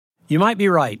You might be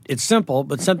right. It's simple,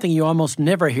 but something you almost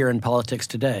never hear in politics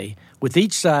today, with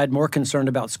each side more concerned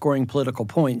about scoring political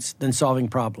points than solving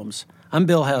problems. I'm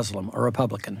Bill Haslam, a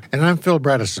Republican. And I'm Phil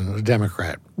Bredesen, a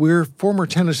Democrat. We're former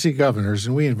Tennessee governors,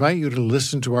 and we invite you to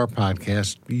listen to our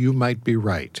podcast, You Might Be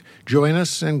Right. Join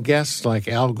us and guests like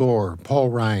Al Gore, Paul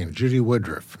Ryan, Judy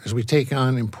Woodruff, as we take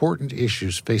on important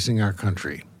issues facing our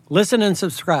country. Listen and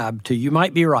subscribe to You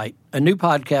Might Be Right, a new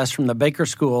podcast from the Baker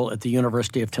School at the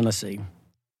University of Tennessee.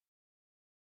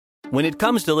 When it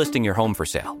comes to listing your home for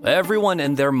sale, everyone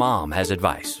and their mom has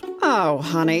advice. Oh,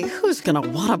 honey, who's going to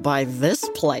want to buy this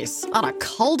place? On a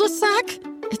cul-de-sac?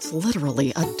 It's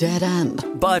literally a dead end.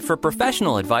 But for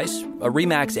professional advice, a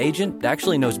RE/MAX agent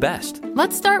actually knows best.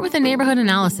 Let's start with a neighborhood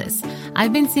analysis.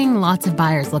 I've been seeing lots of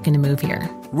buyers looking to move here.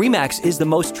 RE/MAX is the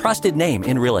most trusted name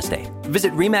in real estate.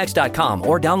 Visit RE/MAX.com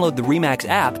or download the RE/MAX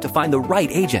app to find the right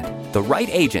agent. The right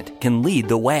agent can lead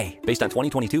the way. Based on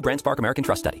 2022 BrandSpark American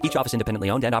Trust Study. Each office independently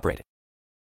owned and operated.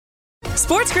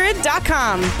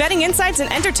 SportsGrid.com. Betting insights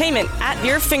and entertainment at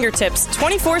your fingertips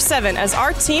 24/7 as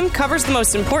our team covers the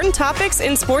most important topics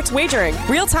in sports wagering.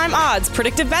 Real-time odds,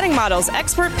 predictive betting models,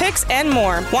 expert picks, and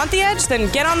more. Want the edge?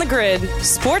 Then get on the grid.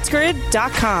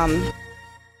 SportsGrid.com.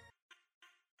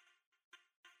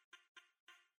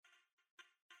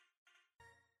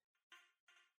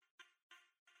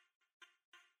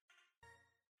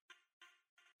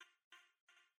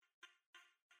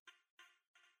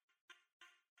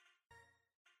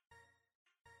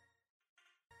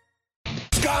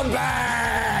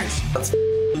 Scumbags! Let's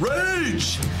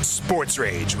rage! Sports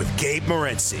Rage with Gabe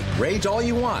Morency. Rage all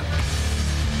you want.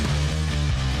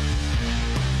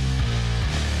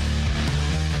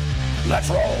 Let's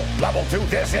roll. Level 2.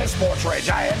 This is Sports Rage.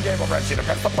 I am Gabe Morency. The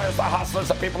best, the players, the hustlers,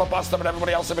 the people who bust them, and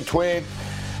everybody else in between.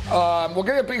 We're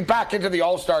going to be back into the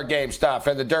All-Star Game stuff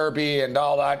and the Derby and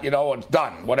all that. You know, it's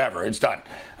done. Whatever. It's done.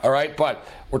 All right? But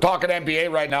we're talking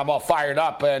NBA right now. I'm all fired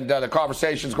up, and the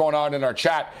conversation's going on in our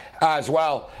chat as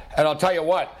well. And I'll tell you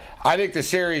what, I think the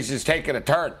series is taking a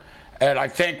turn. And I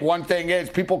think one thing is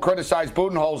people criticize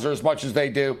Budenholzer as much as they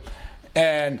do.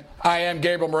 And I am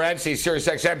Gabriel Morency, Sirius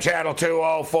XM Channel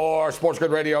 204, Sports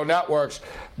Grid Radio Networks.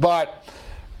 But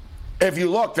if you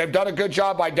look, they've done a good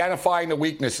job identifying the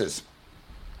weaknesses.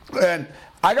 And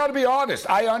I got to be honest,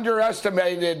 I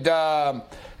underestimated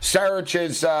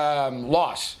Saric's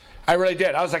loss. I really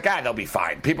did. I was like, they'll be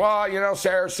fine. People,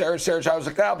 Saric. I was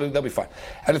like, they'll be fine.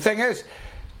 And the thing is,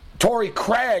 Torrey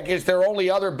Craig is their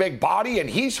only other big body, and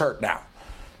he's hurt now.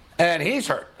 And he's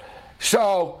hurt.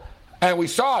 So, and we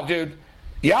saw, dude,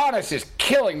 Giannis is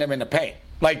killing them in the paint.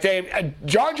 Like,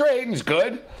 John Ayton's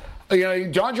good. You know,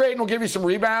 John Ayton will give you some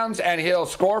rebounds, and he'll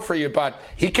score for you, but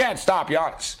he can't stop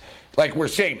Giannis. Like, we're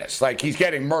seeing this. Like, he's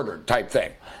getting murdered type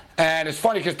thing. And it's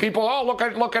funny because people, look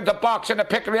at the Bucks and the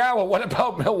pick of the hour. What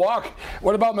about Milwaukee?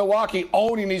 What about Milwaukee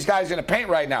owning these guys in the paint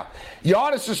right now?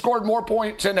 Giannis has scored more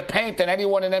points in the paint than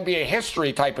anyone in NBA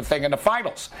history type of thing in the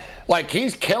finals. Like,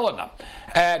 he's killing them.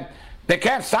 And they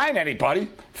can't sign anybody.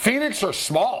 Phoenix are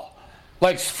small.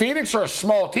 Like, Phoenix are a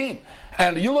small team.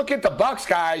 And you look at the Bucks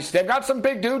guys, they've got some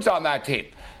big dudes on that team.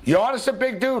 Giannis a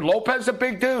big dude. Lopez a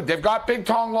big dude. They've got big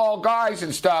tall guys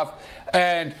and stuff.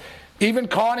 And even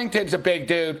Connaughton's a big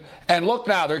dude. And look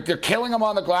now, they're killing them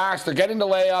on the glass. They're getting the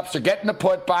layups. They're getting the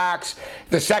putbacks,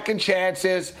 the second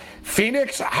chances.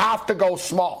 Phoenix have to go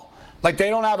small. Like, they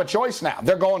don't have a choice now.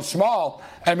 They're going small.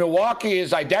 And Milwaukee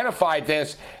has identified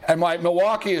this. And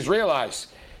Milwaukee has realized,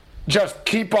 just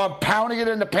keep on pounding it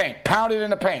in the paint. Pound it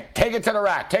in the paint. Take it to the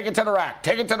rack. Take it to the rack.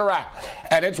 Take it to the rack.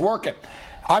 And it's working.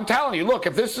 I'm telling you, look,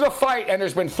 if this is a fight and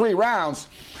there's been 3 rounds,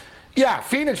 yeah,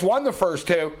 Phoenix won the first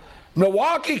 2.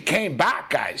 Milwaukee came back,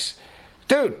 guys.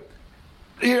 Dude,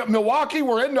 Milwaukee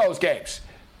were in those games.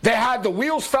 They had the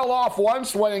wheels fell off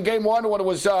once when in game 1 when it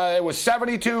was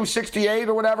 72-68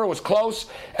 or whatever. It was close.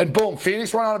 And boom,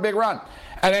 Phoenix went on a big run.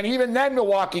 And then even then,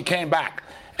 Milwaukee came back.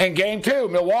 In game 2,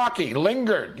 Milwaukee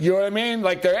lingered. You know what I mean?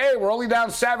 Like, we're only down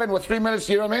 7 with 3 minutes.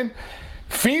 You know what I mean?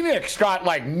 Phoenix got,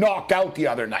 like, knocked out the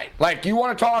other night. Like, you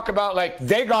want to talk about, like,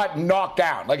 they got knocked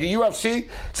down. Like, a UFC,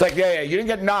 it's like, yeah, you didn't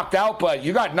get knocked out, but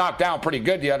you got knocked down pretty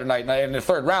good the other night in the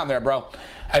 3rd round there, bro.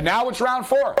 And now it's round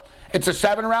 4. It's a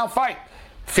 7-round fight.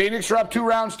 Phoenix are up 2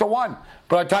 rounds to 1.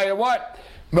 But I tell you what,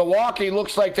 Milwaukee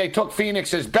looks like they took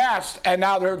Phoenix's best, and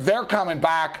now they're coming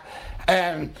back.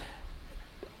 And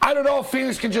I don't know if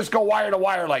Phoenix can just go wire to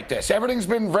wire like this. Everything's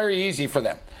been very easy for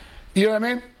them. You know what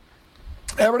I mean?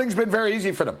 Everything's been very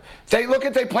easy for them. They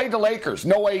played the Lakers,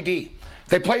 no AD.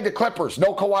 They played the Clippers,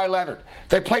 no Kawhi Leonard.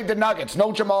 They played the Nuggets,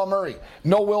 no Jamal Murray,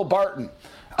 no Will Barton.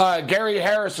 Gary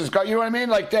Harris has got, you know what I mean?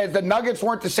 Like, the Nuggets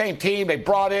weren't the same team. They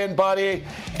brought in Buddy.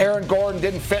 Aaron Gordon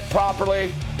didn't fit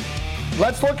properly.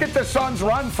 let's look at the Suns'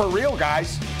 run for real,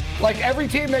 guys. Like, every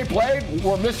team they played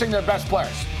were missing their best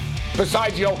players,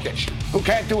 besides Jokic, who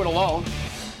can't do it alone.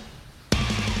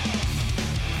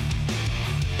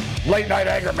 Late night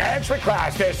anger management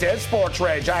class. This is Sports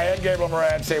Rage. I am Gabe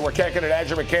Morency. We're kicking it.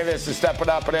 Andrew McKinnis is stepping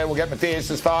up and in. We'll get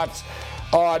Matthias' thoughts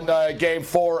on Game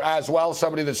 4 as well.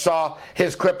 Somebody that saw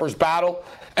his Clippers battle.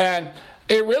 And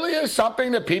it really is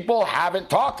something that people haven't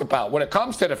talked about when it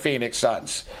comes to the Phoenix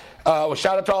Suns. Well,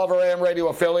 shout out to all of our AM radio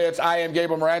affiliates. I am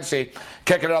Gabe Morency,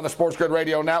 kicking it on the Sports Grid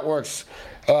Radio Networks.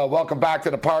 Welcome back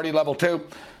to the party, level 2.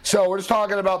 So we're just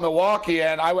talking about Milwaukee,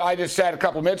 and I just said a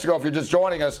couple minutes ago, if you're just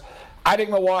joining us, I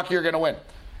think Milwaukee are going to win.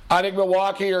 I think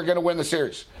Milwaukee are going to win the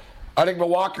series. I think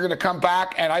Milwaukee are going to come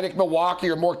back, and I think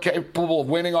Milwaukee are more capable of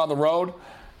winning on the road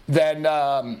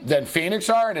than Phoenix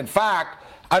are. And in fact,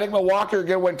 I think Milwaukee are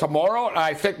going to win tomorrow, and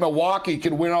I think Milwaukee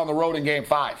can win on the road in Game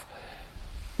 5.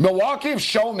 Milwaukee have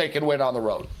shown they can win on the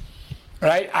road.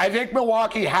 Right? I think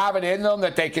Milwaukee have it in them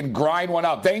that they can grind one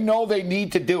up. They know they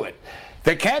need to do it.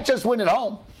 They can't just win at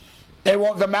home.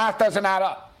 The math doesn't add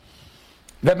up.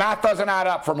 The math doesn't add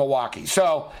up for Milwaukee.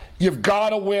 So you've got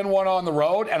to win one on the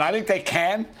road, and I think they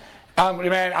can.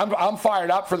 I'm fired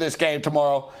up for this game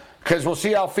tomorrow because we'll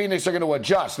see how Phoenix are going to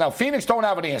adjust. Now, Phoenix don't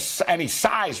have any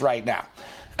size right now.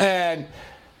 And,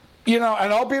 and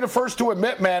I'll be the first to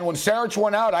admit, man, when Saric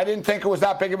went out, I didn't think it was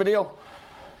that big of a deal.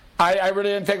 I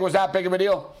really didn't think it was that big of a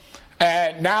deal.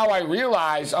 And now I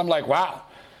realize, I'm like, wow,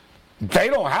 they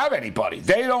don't have anybody.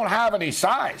 They don't have any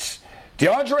size.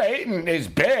 DeAndre Ayton is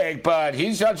big, but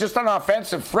he's just an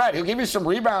offensive threat. He'll give you some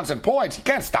rebounds and points. He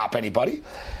can't stop anybody,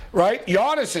 right?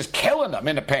 Giannis is killing them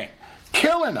in the paint,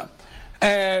 killing them.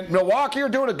 And Milwaukee are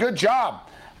doing a good job.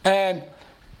 And,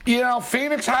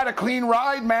 Phoenix had a clean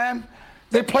ride, man.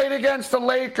 They played against the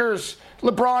Lakers.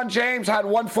 LeBron James had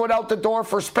 1 foot out the door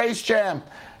for Space Jam.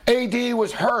 AD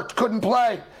was hurt, couldn't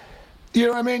play. You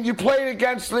know what I mean? You played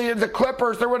against the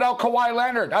Clippers. They're without Kawhi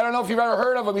Leonard. I don't know if you've ever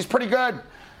heard of him. He's pretty good.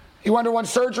 He underwent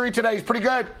surgery today. He's pretty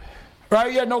good.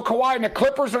 Right? You had no Kawhi. And the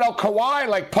Clippers without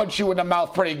Kawhi, punch you in the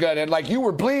mouth pretty good. And, you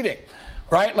were bleeding.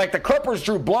 Right? The Clippers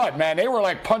drew blood, man. They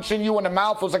were, punching you in the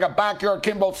mouth. It was like a backyard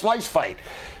Kimbo Slice fight.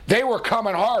 They were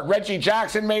coming hard. Reggie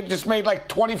Jackson just made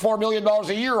 $24 million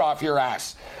a year off your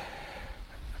ass.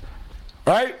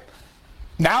 Right?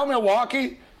 Now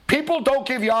Milwaukee, people don't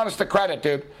give Giannis the credit,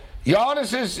 dude.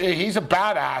 Giannis he's a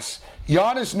badass.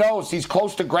 Giannis knows he's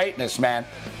close to greatness, man.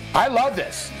 I love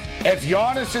this. It's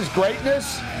Giannis'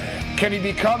 greatness. Can he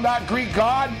become that Greek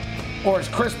god? Or is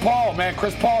Chris Paul, man?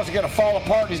 Chris Paul is going to fall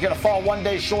apart. He's going to fall 1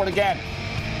 day short again.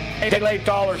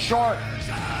 $8 short.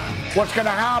 What's going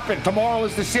to happen? Tomorrow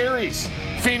is the series.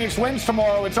 Phoenix wins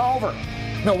tomorrow. It's over.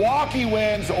 Milwaukee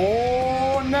wins.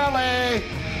 Oh, Nelly.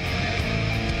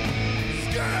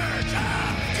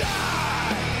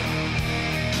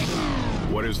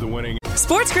 What is the winning?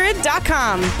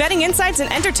 SportsGrid.com. Betting insights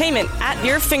and entertainment at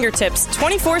your fingertips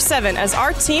 24/7 as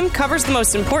our team covers the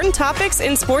most important topics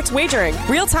in sports wagering.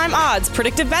 Real-time odds,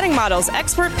 predictive betting models,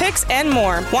 expert picks, and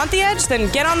more. Want the edge?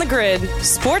 Then get on the grid.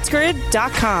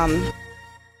 SportsGrid.com.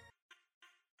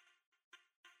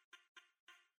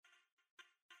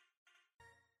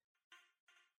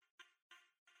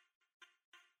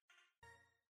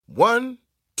 One,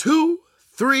 2,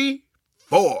 3,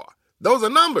 4. Those are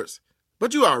numbers.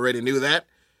 But you already knew that.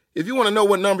 If you want to know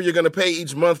what number you're going to pay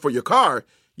each month for your car,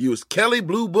 use Kelley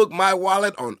Blue Book My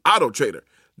Wallet on Auto Trader.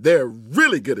 They're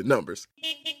really good at numbers.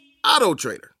 Auto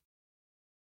Trader.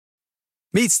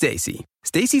 Meet Stacy.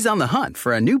 Stacy's on the hunt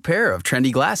for a new pair of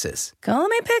trendy glasses. Call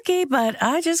me picky, but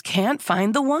I just can't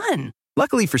find the one.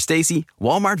 Luckily for Stacy,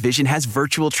 Walmart Vision has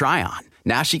virtual try-on.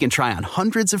 Now she can try on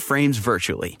hundreds of frames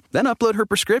virtually, then upload her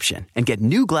prescription and get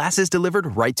new glasses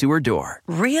delivered right to her door.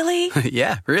 Really?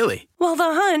 Yeah, really. Well, the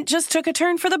hunt just took a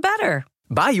turn for the better.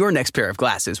 Buy your next pair of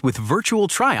glasses with virtual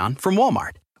try-on from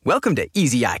Walmart. Welcome to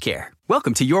Easy Eye Care.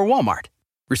 Welcome to your Walmart.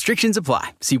 Restrictions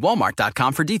apply. See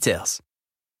walmart.com for details.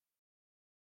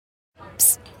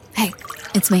 Psst. Hey,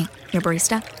 it's me, your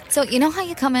barista. So you know how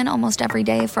you come in almost every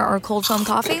day for our cold foam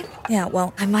coffee? Yeah,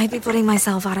 well, I might be putting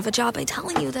myself out of a job by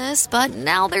telling you this, but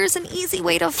now there's an easy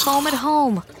way to foam at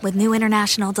home with new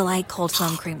International Delight Cold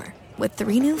Foam Creamer. With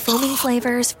 3 new foaming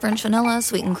flavors, French vanilla,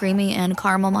 sweet and creamy, and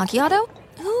caramel macchiato,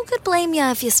 who could blame you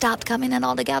if you stopped coming in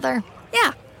altogether?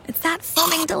 Yeah, it's that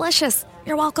foaming delicious.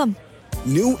 You're welcome.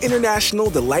 New International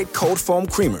Delight Cold Foam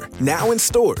Creamer, now in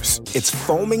stores. It's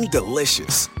foaming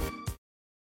delicious.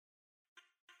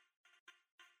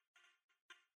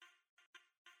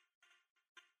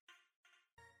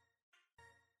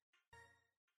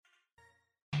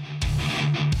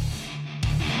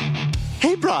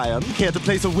 Hey, Brian. Care to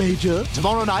place a wager?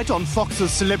 Tomorrow night on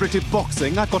Fox's Celebrity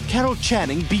Boxing, I've got Carol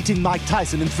Channing beating Mike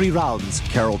Tyson in 3 rounds.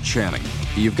 Carol Channing.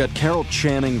 You've got Carol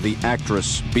Channing, the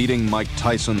actress, beating Mike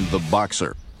Tyson, the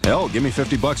boxer. Hell, give me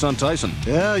 $50 on Tyson.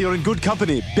 Yeah, you're in good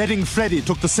company. Betting Freddy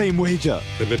took the same wager.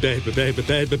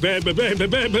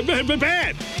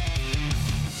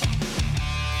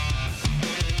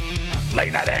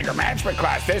 Late Night Anger Management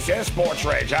Class. This is Sports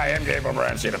Rage. I am Gabe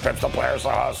Morency, the pimps, the players, the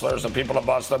hustlers, the people that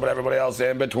bust them, and everybody else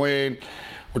in between.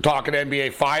 We're talking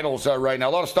NBA Finals right now.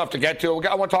 A lot of stuff to get to.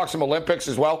 I want to talk some Olympics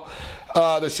as well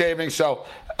this evening. So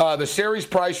the series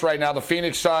price right now, the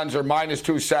Phoenix Suns are minus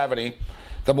 270.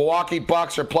 The Milwaukee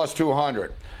Bucks are plus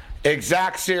 200.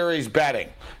 Exact series betting.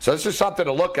 So this is something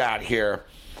to look at here.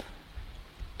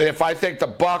 If I think the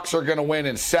Bucks are going to win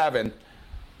in 7,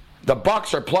 the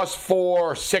Bucks are plus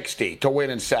 460 to win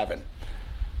in 7.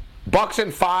 Bucks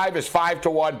in 5 is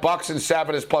 5-1. Bucks in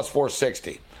 7 is plus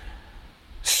 460.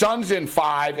 Suns in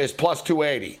 5 is plus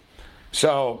 280.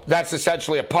 So that's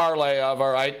essentially a parlay of,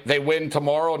 all right, they win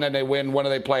tomorrow and then they win. When are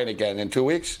they playing again? In 2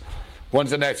 weeks?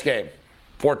 When's the next game?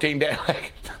 14 days?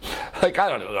 Like I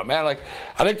don't know, man. Like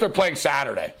I think they're playing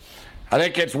Saturday. I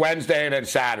think it's Wednesday and then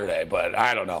Saturday, but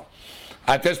I don't know.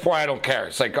 At this point, I don't care.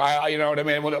 It's like, you know what I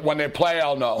mean? When they play,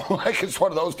 I'll know. Like, it's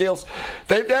one of those deals.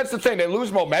 That's the thing. They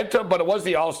lose momentum, but it was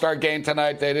the All-Star game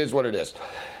tonight. It is what it is.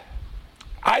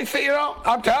 I think,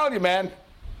 I'm telling you, man,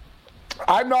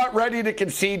 I'm not ready to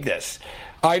concede this.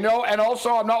 I know, and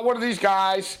also, I'm not one of these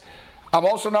guys. I'm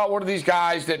also not one of these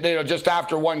guys that, just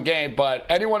after one game, but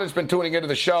anyone that's been tuning into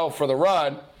the show for the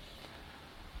run,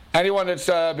 anyone that's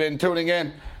been tuning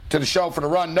in to the show for the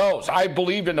run knows I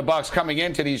believed in the Bucks coming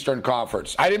into the Eastern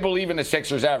Conference. I didn't believe in the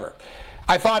Sixers ever.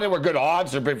 I thought they were good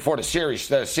odds before the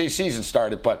season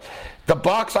started, but the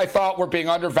Bucks I thought were being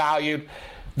undervalued.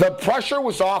 The pressure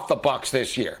was off the Bucks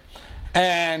this year,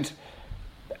 and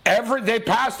they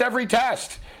passed every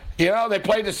test. They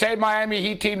played the same Miami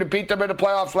Heat team to beat them in the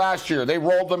playoffs last year. They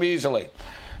rolled them easily.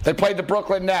 They played the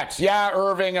Brooklyn Nets. Yeah,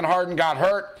 Irving and Harden got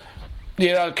hurt.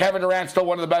 Kevin Durant's still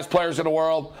one of the best players in the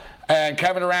world. And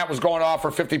Kevin Durant was going off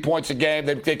for 50 points a game.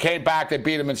 They came back. They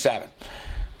beat him in 7.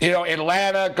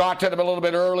 Atlanta got to them a little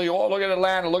bit early. Oh, look at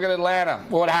Atlanta. Look at Atlanta.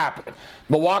 What happened?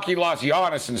 Milwaukee lost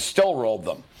Giannis and still rolled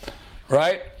them,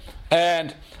 right?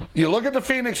 And you look at the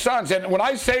Phoenix Suns. And when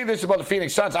I say this about the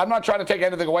Phoenix Suns, I'm not trying to take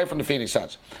anything away from the Phoenix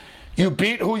Suns. You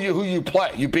beat who you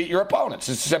play. You beat your opponents.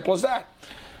 It's as simple as that,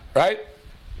 right?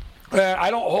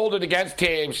 I don't hold it against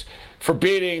teams for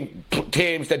beating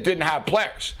teams that didn't have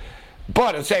players.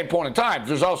 But at the same point in time,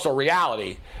 there's also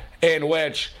reality in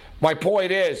which my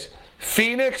point is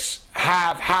Phoenix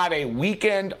have had a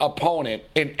weakened opponent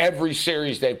in every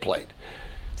series they played.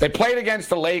 They played against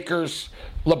the Lakers.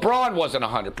 LeBron wasn't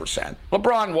 100%.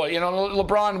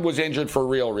 LeBron was injured for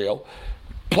real.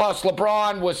 Plus,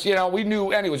 LeBron was, we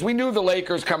knew the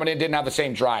Lakers coming in didn't have the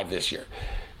same drive this year.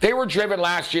 They were driven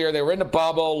last year. They were in the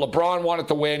bubble. LeBron wanted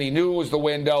to win. He knew it was the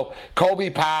window.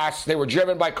 Kobe passed. They were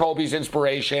driven by Kobe's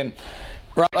inspiration.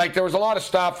 Right? Like, there was a lot of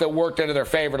stuff that worked into their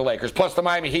favor, the Lakers. Plus, the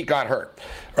Miami Heat got hurt.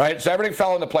 Right? So everything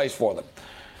fell into place for them.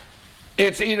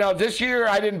 It's, this year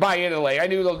I didn't buy into the Lakers. I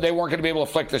knew they weren't going to be able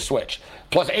to flick the switch.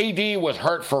 Plus, AD was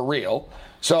hurt for real.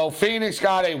 So Phoenix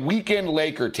got a weakened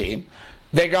Laker team.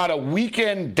 They got a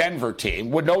weakened Denver team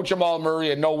with no Jamal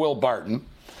Murray and no Will Barton.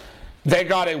 They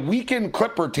got a weakened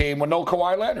Clipper team with no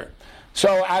Kawhi Leonard.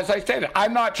 So, as I stated,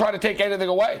 I'm not trying to take anything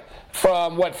away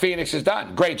from what Phoenix has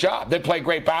done. Great job. They play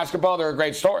great basketball. They're a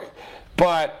great story.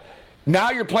 But now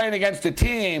you're playing against a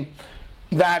team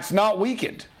that's not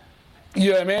weakened.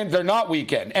 You know what I mean? They're not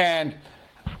weakened. And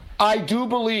I do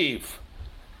believe,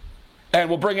 and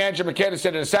we'll bring Andrew McKinnis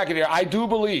in a second here, I do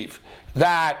believe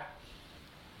that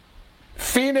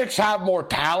Phoenix have more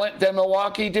talent than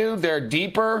Milwaukee do. They're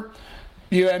deeper.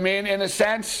 You know what I mean, in a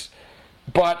sense.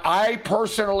 But I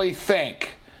personally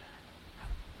think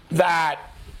that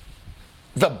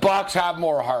the Bucks have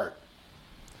more heart.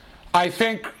 I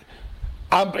think,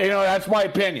 that's my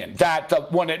opinion,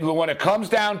 that when it comes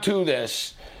down to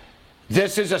this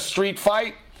is a street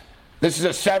fight. This is a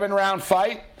 7-round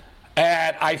fight.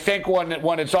 And I think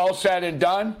when it's all said and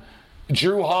done,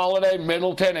 Drew Holiday,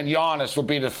 Middleton, and Giannis will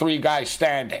be the 3 guys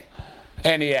standing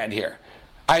in the end here.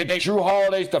 I think Drew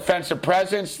Holiday's defensive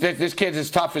presence, this kid's as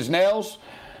tough as nails.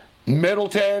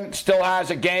 Middleton still has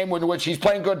a game in which he's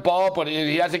playing good ball, but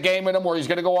he has a game in him where he's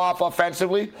going to go off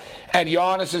offensively. And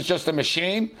Giannis is just a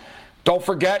machine. Don't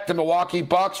forget, the Milwaukee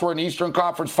Bucks were in Eastern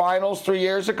Conference Finals 3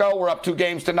 years ago. We're up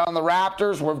 2-0 the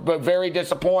Raptors. We're very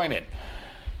disappointed.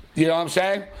 You know what I'm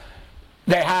saying?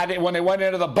 They had it when they went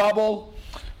into the bubble.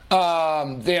 It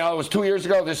was 2 years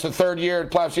ago. This is the third year in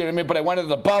playoffs. You know what I mean? But they went into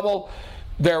the bubble.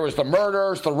 there was the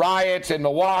murders, the riots in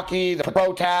Milwaukee, the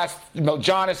protests.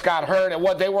 Giannis got hurt,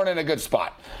 and they weren't in a good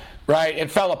spot, right? It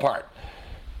fell apart.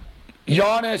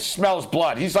 Giannis smells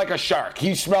blood. He's like a shark.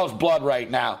 He smells blood right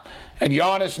now. And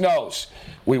Giannis knows,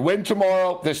 we win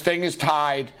tomorrow, this thing is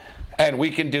tied, and we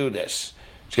can do this.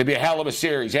 It's going to be a hell of a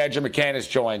series. Andrew McKinnis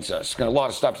joins us. Got a lot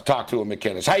of stuff to talk to him,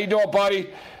 McKinnis. How you doing, buddy?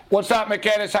 What's up,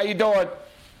 McKinnis? How you doing?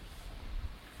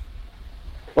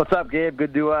 What's up, Gabe?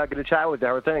 Good to chat with you.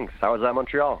 How are things? How was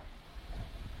Montreal?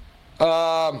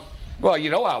 Well, you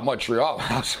know how Montreal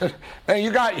was.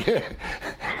 Man,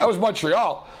 that was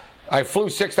Montreal. I flew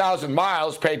 6,000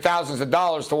 miles, paid thousands of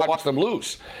dollars to watch them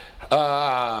lose.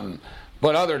 But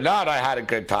other than that, I had a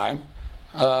good time.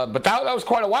 But that was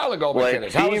quite a while ago,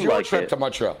 McKinnis. How was your trip to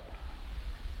Montreal?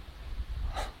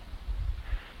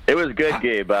 It was good,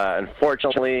 Gabe.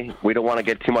 Unfortunately, we don't want to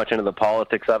get too much into the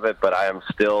politics of it, but I am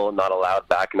still not allowed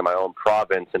back into my own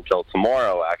province until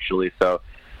tomorrow, actually. So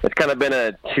it's kind of been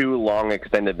a too long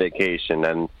extended vacation,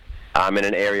 and I'm in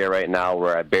an area right now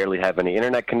where I barely have any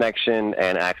internet connection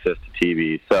and access to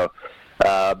TV. So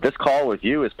this call with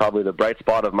you is probably the bright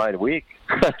spot of my week.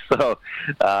 So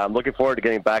I'm looking forward to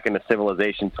getting back into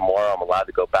civilization tomorrow. I'm allowed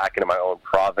to go back into my own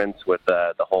province with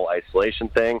the whole isolation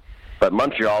thing. But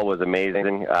Montreal was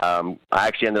amazing. I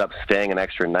actually ended up staying an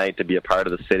extra night to be a part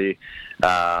of the city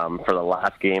for the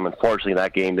last game. Unfortunately,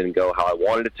 that game didn't go how I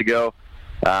wanted it to go.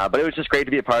 But it was just great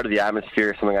to be a part of the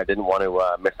atmosphere, something I didn't want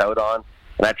to miss out on.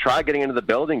 And I tried getting into the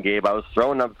building, Gabe. I was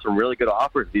throwing up some really good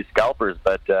offers to these scalpers,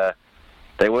 but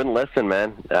they wouldn't listen,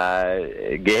 man. How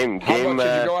much did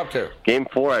you go up to? Game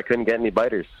 4, I couldn't get any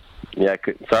biters. Yeah,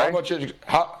 sorry.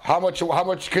 How much?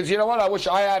 Because you know what? I wish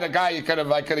I had a guy. I could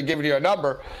have given you a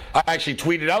number. I actually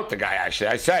tweeted out the guy. Actually,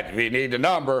 I said, if you need the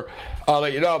number, I'll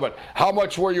let you know. But how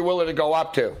much were you willing to go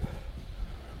up to?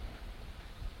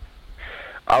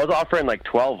 I was offering like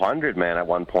 $1,200, man, at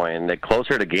one point. And then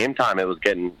closer to game time, I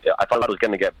thought it was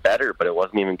going to get better, but it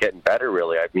wasn't even getting better,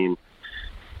 really. I mean,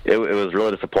 it was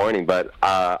really disappointing. But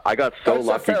I got so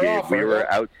lucky, Gabe. We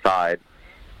were outside.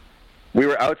 We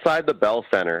were outside the Bell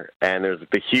Center, and there's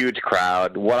the huge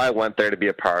crowd. What I went there to be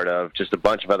a part of, just a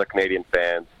bunch of other Canadian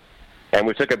fans. And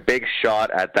we took a big shot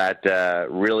at that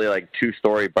really like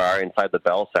 2-story bar inside the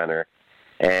Bell Center.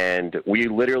 And we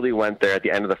literally went there at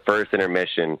the end of the first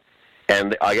intermission.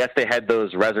 And I guess they had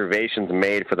those reservations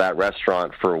made for that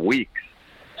restaurant for weeks.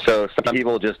 So some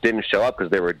people just didn't show up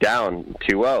because they were down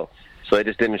 2-0. So they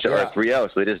just didn't show up,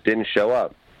 3-0. So they just didn't show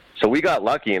up. So we got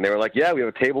lucky, and they were like, yeah, we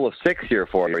have a table of 6 here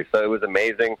for you. So it was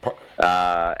amazing.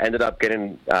 Ended up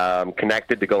getting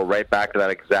connected to go right back to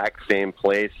that exact same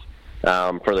place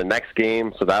for the next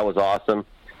game. So that was awesome.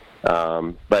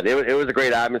 But it was a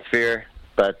great atmosphere.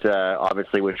 But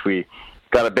obviously wish we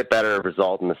got a bit better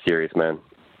result in the series, man.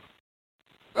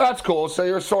 That's cool. So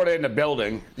you're sort of in the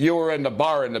building. You were in the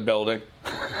bar in the building.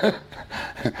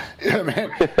 Yeah,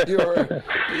 man. You were.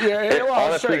 Yeah. Well,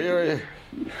 honestly, sure.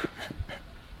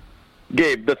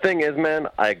 Gabe, the thing is, man,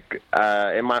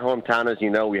 in my hometown, as you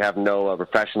know, we have no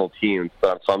professional teams,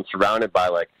 so I'm surrounded by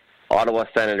like Ottawa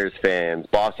Senators fans,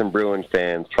 Boston Bruins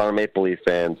fans, Toronto Maple Leaf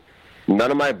fans.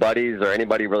 None of my buddies or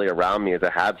anybody really around me is a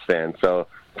Habs fan. So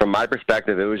from my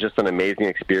perspective, it was just an amazing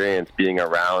experience being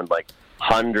around like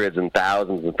hundreds and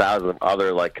thousands of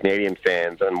other like Canadian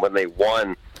fans. And when they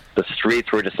won, the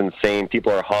streets were just insane.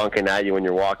 People are honking at you when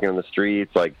you're walking on the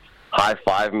streets, like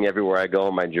high-fiving me everywhere I go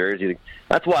in my jersey.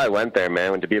 That's why I went there,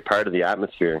 man, to be a part of the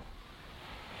atmosphere.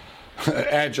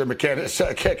 Andrew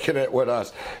McKinnis kicking it with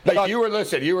us. Like, you were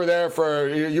there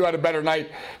you had a better night.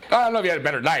 I don't know if you had a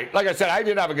better night. Like I said, I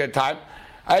did have a good time.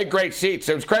 I had great seats.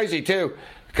 It was crazy, too,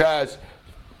 because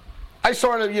I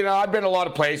sort of, I've been a lot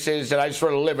of places, and I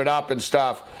sort of live it up and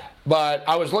stuff. But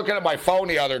I was looking at my phone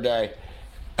the other day,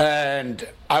 and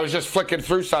I was just flicking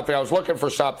through something. I was looking for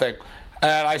something.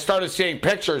 And I started seeing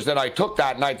pictures that I took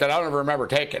that night that I don't even remember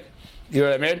taking. You know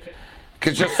what I mean?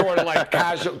 Because just sort of like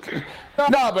casual.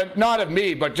 No, but not of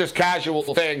me, but just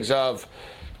casual things of.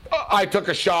 I took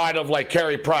a shot of like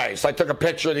Carey Price. I took a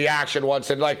picture of the action once,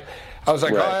 and like I was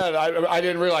like, right. I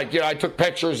didn't realize. I took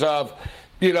pictures of,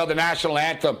 the national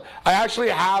anthem. I actually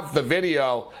have the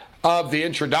video of the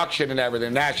introduction and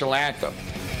everything, national anthem.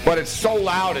 But it's so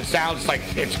loud, it sounds like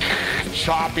it's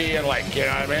choppy and like, you know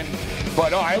what I mean?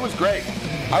 But it was great.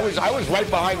 I was right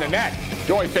behind the net.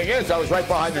 The only thing is, I was right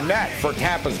behind the net for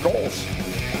Tampa's goals.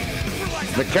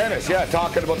 McKinnis,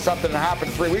 talking about something that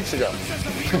happened 3 weeks ago.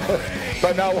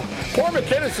 But now, poor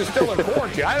McKinnis is still in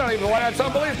quarantine. I don't even know why. That's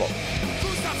unbelievable.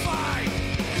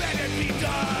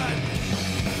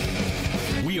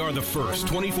 We are the first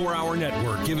 24-hour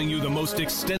network giving you the most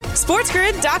extensive.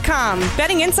 SportsGrid.com.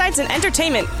 Betting insights and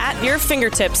entertainment at your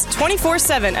fingertips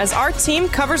 24/7 as our team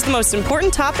covers the most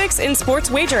important topics in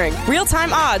sports wagering.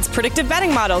 Real-time odds, predictive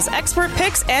betting models, expert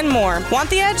picks, and more. Want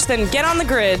the edge? Then get on the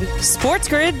grid.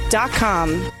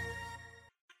 SportsGrid.com.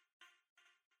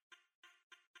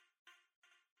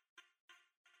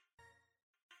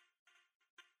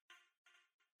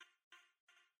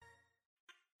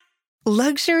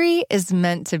 Luxury is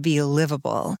meant to be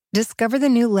livable. Discover the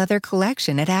new leather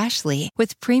collection at Ashley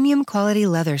with premium quality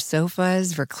leather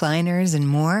sofas, recliners, and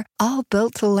more, all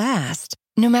built to last.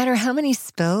 No matter how many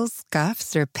spills,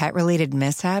 scuffs, or pet-related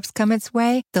mishaps come its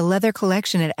way, the leather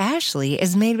collection at Ashley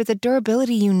is made with the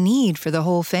durability you need for the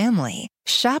whole family.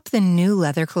 Shop the new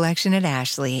leather collection at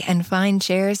Ashley and find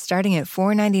chairs starting at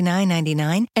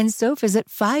 $499.99 and sofas at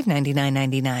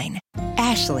 $599.99.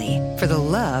 Ashley, for the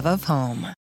love of home.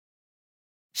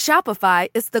 Shopify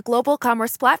is the global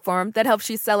commerce platform that helps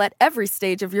you sell at every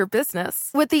stage of your business.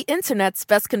 With the internet's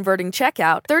best converting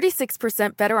checkout,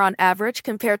 36% better on average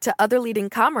compared to other leading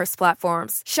commerce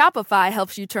platforms, Shopify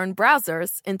helps you turn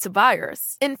browsers into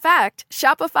buyers. In fact,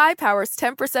 Shopify powers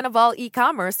 10% of all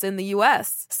e-commerce in the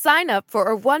U.S. Sign up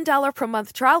for a $1 per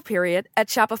month trial period at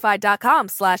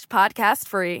shopify.com/podcast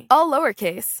free. All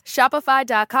lowercase,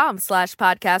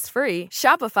 shopify.com/podcast free.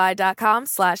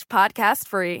 Shopify.com/podcast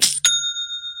free.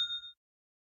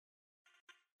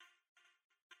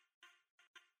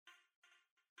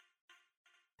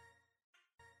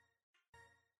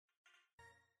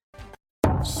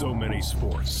 So many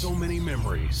sports, so many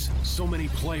memories, so many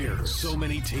players, so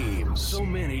many teams, so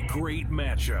many great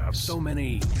matchups, so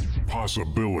many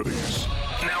possibilities.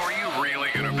 Now, are you really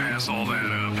going to pass all that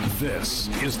up? This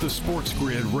is the Sports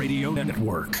Grid Radio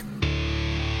Network.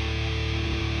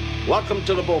 Welcome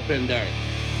to the bullpen, Derek.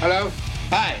 Hello.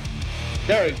 Hi.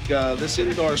 Derek, this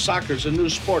indoor soccer is a new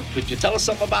sport. Could you tell us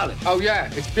something about it? Oh, yeah.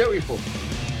 It's beautiful.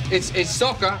 It's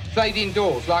soccer played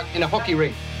indoors, like in a hockey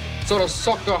rink. Sort of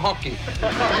soccer hockey.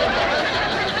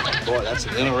 Boy, that's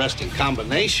an interesting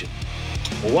combination.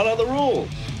 Well, what are the rules?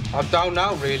 I don't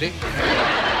know, really.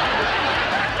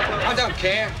 I don't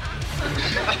care.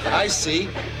 I see.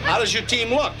 How does your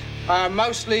team look?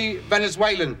 Mostly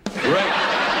Venezuelan. Great.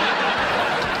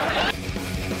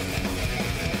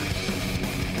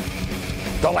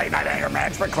 The late night anger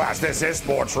management class. This is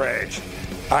Sports Rage.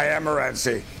 I am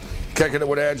Morency. Kicking it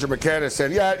with Andrew McKinnis.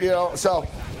 And yeah, so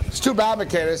it's too bad,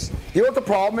 McKinnis. You know what the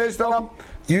problem is, though?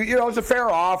 You know, it's a fair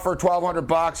offer,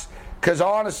 $1,200. Because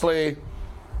honestly,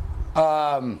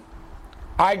 I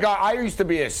used to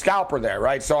be a scalper there,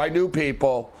 right? So I knew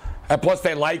people, and plus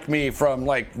they like me from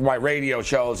like my radio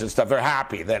shows and stuff. They're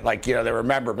happy that they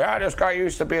remember, this guy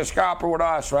used to be a scalper with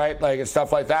us, right? And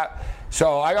stuff like that.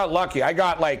 So I got lucky. I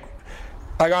got like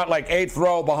eighth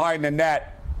row behind the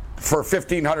net for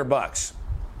 $1,500,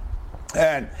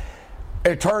 and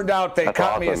it turned out they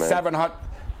cut me a $700.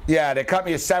 Yeah, they cut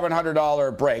me a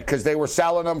 $700 break because they were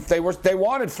selling them. They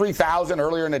wanted $3,000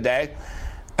 earlier in the day.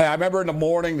 And I remember in the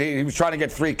morning he was trying to get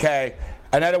 $3,000,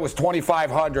 and then it was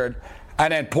 $2,500,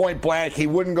 and then point blank he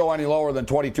wouldn't go any lower than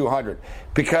 $2,200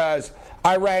 because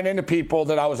I ran into people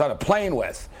that I was on a plane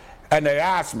with, and they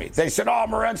asked me. They said, "Oh,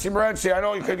 Morency, I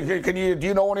know do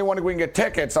you know anyone who can get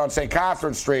tickets on St.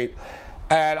 Catherine Street?"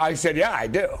 And I said, "Yeah, I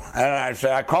do." And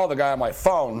I called the guy on my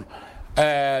phone.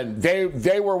 And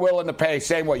they were willing to pay,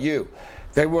 same what you.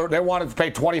 They wanted to pay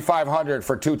 $2,500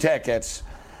 for 2 tickets,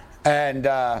 and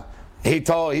he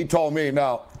told me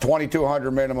no,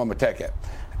 $2,200 minimum a ticket,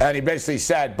 and he basically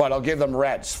said, but I'll give them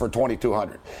Reds for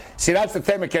 $2,200. See, that's the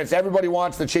thing, McKinnis. Everybody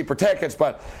wants the cheaper tickets,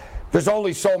 but there's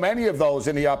only so many of those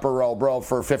in the upper row, bro,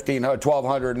 for $1,500,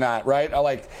 $1,200, and that, right?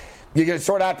 You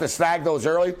sort of have to snag those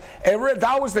early. And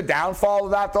that was the downfall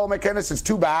of that, though, McKinnis. It's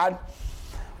too bad.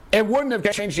 It wouldn't have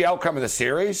changed the outcome of the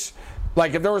series.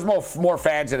 If there was more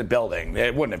fans in the building,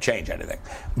 it wouldn't have changed anything.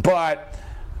 But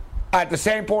at the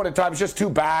same point in time, it's just too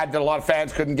bad that a lot of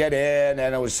fans couldn't get in,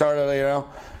 and it was sort of,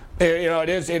 it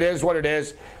is what it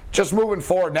is. Just moving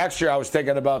forward next year, I was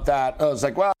thinking about that. I was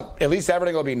like, well, at least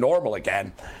everything will be normal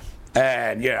again,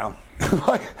 and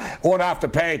won't have to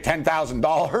pay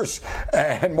 $10,000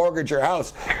 and mortgage your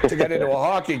house to get into a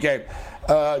hockey game.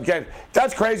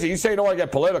 That's crazy. You say you don't want to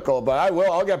get political, but I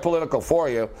will. I'll get political for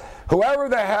you. Whoever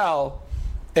the hell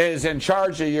is in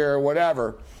charge of your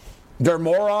whatever, they're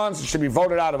morons and should be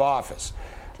voted out of office.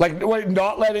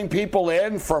 Not letting people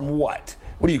in from what?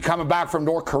 What are you coming back from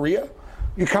North Korea?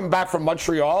 You coming back from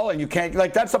Montreal and you can't,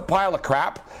 that's a pile of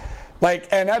crap.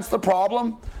 And that's the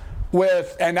problem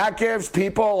and that gives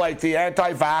people the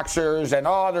anti-vaxxers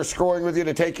and, they're screwing with you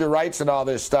to take your rights and all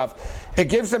this stuff. It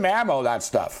gives them ammo, that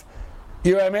stuff.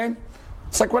 You know what I mean?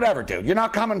 It's like, whatever, dude. You're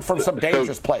not coming from some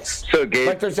dangerous place. So, Gabe,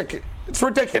 like, it's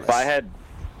ridiculous.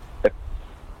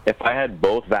 If I had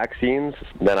both vaccines,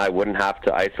 then I wouldn't have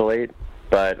to isolate.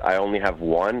 But I only have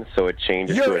one, so it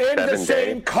changes to a 7-day. You're in the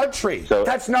same country. So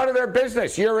that's none of their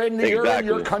business. You're in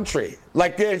your country.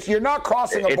 Like this, you're not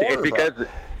crossing a border. It's because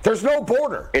there's no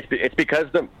border. It's because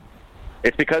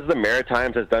the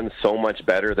Maritimes has done so much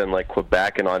better than like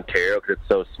Quebec and Ontario because it's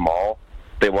so small.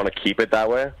 They want to keep it that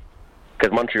way.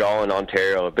 Because Montreal and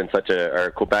Ontario have been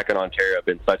Quebec and Ontario have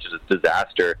been such a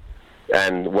disaster,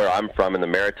 and where I'm from in the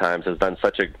Maritimes has done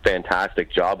such a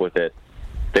fantastic job with it.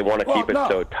 They want to keep it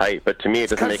so tight, but to me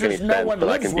it doesn't make any sense that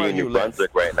I can be in New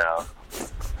Brunswick right now.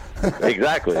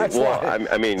 Exactly.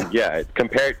 I mean, yeah.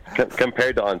 Compared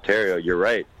to Ontario, you're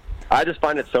right. I just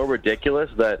find it so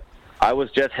ridiculous that I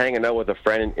was just hanging out with a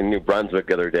friend in New Brunswick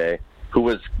the other day who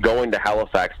was going to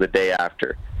Halifax the day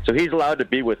after. So he's allowed to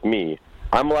be with me.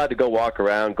 I'm allowed to go walk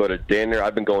around, go to dinner.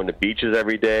 I've been going to beaches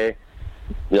every day.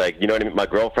 Like, you know what I mean? My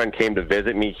girlfriend came to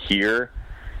visit me here,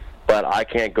 but I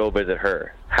can't go visit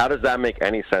her. How does that make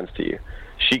any sense to you?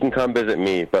 She can come visit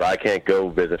me, but I can't go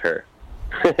visit her.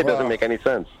 It doesn't make any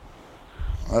sense.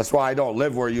 That's why I don't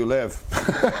live where you live.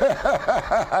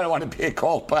 I don't want to be a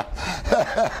cult, but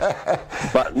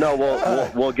no.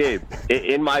 Well, Gabe.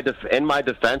 In my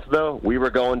defense, though, we were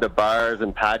going to bars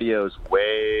and patios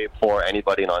way before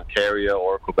anybody in Ontario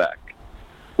or Quebec.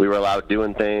 We were allowed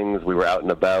doing things. We were out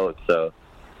and about. So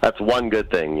that's one good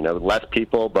thing. You know, less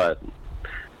people, but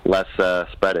less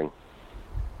spreading.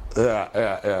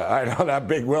 Yeah. I know that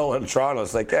Big Will in Toronto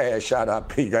is like, hey, shut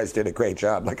up. You guys did a great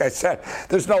job. Like I said,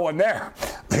 there's no one there.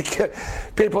 Like,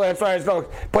 people have fires.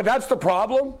 But that's the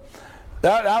problem.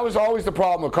 That was always the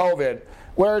problem with COVID,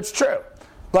 where it's true.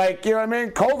 Like, you know what I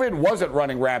mean? COVID wasn't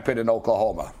running rampant in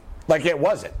Oklahoma. Like, it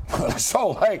wasn't.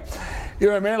 So, like, you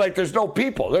know what I mean? Like, there's no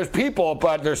people. There's people,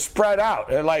 but they're spread out.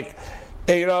 And, like,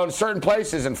 you know, in certain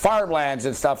places and farmlands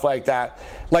and stuff like that.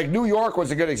 Like, New York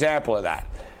was a good example of that.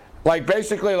 Like,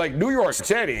 basically, like, New York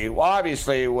City,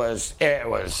 obviously, was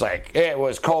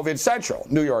COVID central,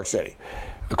 New York City.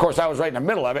 Of course, I was right in the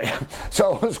middle of it.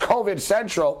 So it was COVID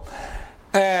central.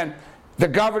 And the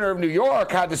governor of New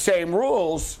York had the same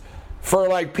rules for,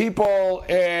 like, people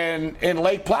in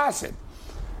Lake Placid.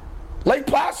 Lake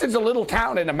Placid's a little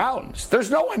town in the mountains. There's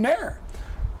no one there.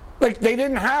 Like, they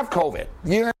didn't have COVID.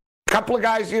 You know, a couple of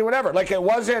guys, you know, whatever. Like, it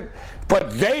wasn't, but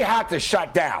they had to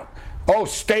shut down. Oh,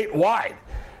 statewide.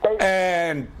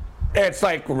 And it's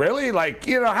like, really? Like,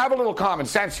 you know, have a little common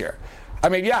sense here. I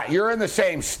mean, yeah, you're in the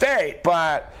same state,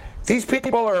 but these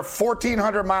people are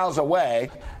 1,400 miles away,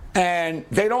 and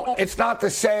they don't, it's not the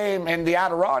same in the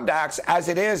Adirondacks as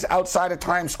it is outside of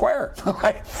Times Square.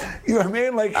 Like, you know what I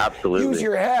mean? Like, absolutely. Use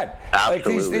your head.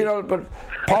 Absolutely. Like, these, you know, but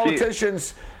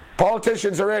politicians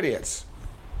are idiots.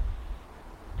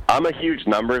 I'm a huge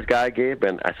numbers guy, Gabe,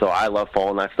 and so I love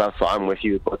following that stuff, so I'm with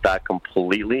you about that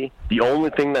completely. The only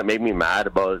thing that made me mad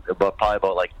about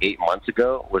like 8 months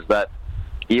ago was that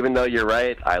even though you're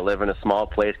right, I live in a small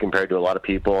place compared to a lot of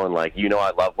people, and, like, you know,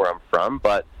 I love where I'm from,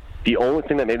 but the only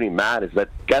thing that made me mad is that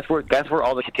guess where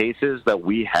all the cases that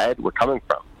we had were coming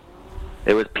from?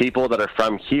 It was people that are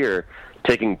from here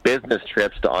taking business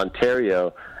trips to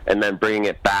Ontario and then bringing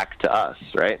it back to us,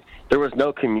 right? There was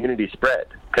no community spread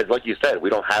because, like you said, we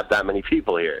don't have that many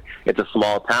people here. It's a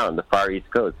small town, the far East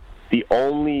Coast. The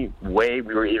only way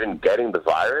we were even getting the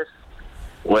virus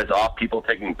was off people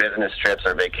taking business trips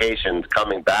or vacations,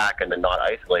 coming back and then not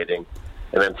isolating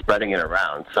and then spreading it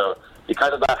around. So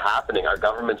because of that happening, our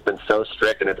government's been so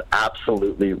strict, and it's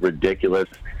absolutely ridiculous.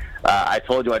 I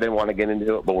told you I didn't want to get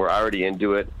into it, but we're already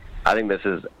into it. I think this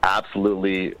is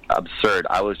absolutely absurd.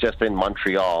 I was just in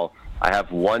Montreal. I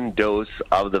have one dose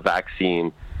of the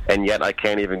vaccine, and yet I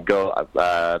can't even go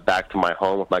back to my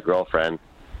home with my girlfriend,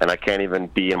 and I can't even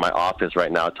be in my office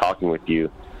right now talking with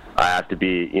you. I have to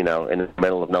be, you know, in the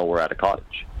middle of nowhere at a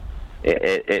cottage.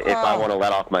 If I want to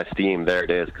let off my steam, there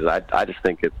it is, because I just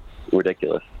think it's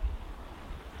ridiculous.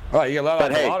 Well, you let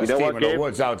off a lot of steam in the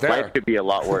woods out there. Life could be a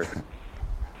lot worse.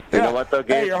 You know what, though,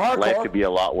 Gabe? Life could be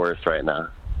a lot worse right now.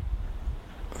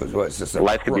 What's this?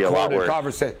 Life could be a lot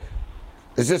worse.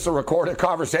 Is this a recorded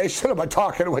conversation? Am I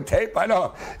talking to a tape? I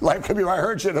know. Life could be. I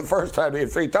heard you the first time,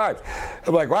 3 times.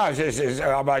 I'm like, wow,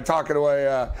 am I talking to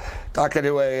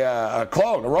a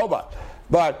clone, a robot?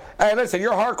 But hey, listen,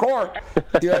 you're hardcore.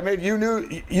 You know what I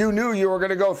mean? You knew you were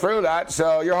going to go through that,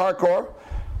 so you're hardcore.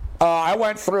 I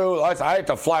went through. I had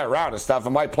to fly around and stuff,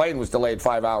 and my plane was delayed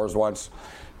 5 hours once,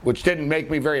 which didn't make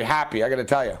me very happy. I got to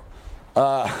tell you.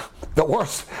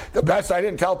 The best I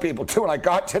didn't tell people too. When I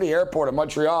got to the airport in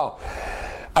Montreal,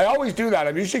 I always do that.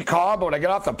 I'm usually calm, but when I get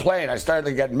off the plane, I start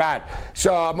to get mad.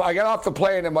 So I get off the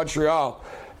plane in Montreal,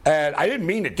 and I didn't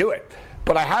mean to do it,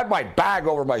 but I had my bag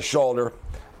over my shoulder,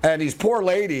 and these poor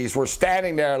ladies were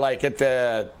standing there like at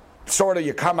the sort of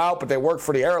you come out, but they work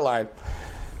for the airline.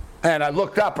 And I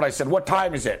looked up and I said, what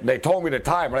time is it? And they told me the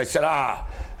time. And I said,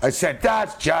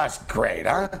 that's just great,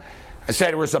 huh? I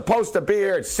said, we're supposed to be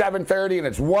here at 7:30 and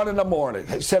it's 1 in the morning.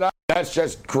 I said, that's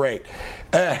just great.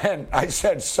 And I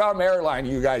said, some airline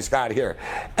you guys got here.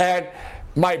 And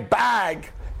my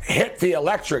bag hit the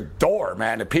electric door,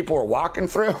 man, that people were walking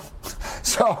through.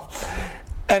 So,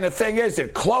 and the thing is,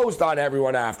 it closed on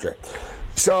everyone after.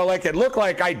 So, like, it looked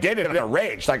like I did it in a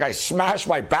rage. Like, I smashed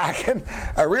my back, and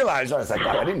I realized, I was like, oh,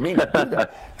 I didn't mean to do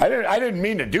that. I didn't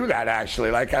mean to do that,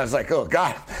 actually. Like, I was like, oh,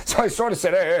 God. So I sort of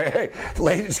said, hey. The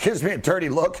lady just gives me a dirty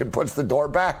look and puts the door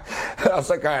back. I was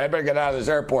like, all right, I better get out of this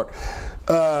airport.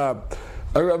 I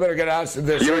better get out of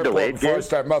this airport before I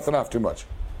start mouthing off too much.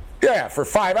 Yeah, for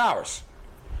 5 hours.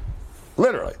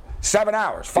 Literally. 7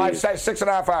 hours.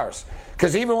 6.5 hours.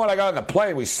 Because even when I got on the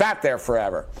plane, we sat there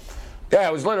forever. Yeah,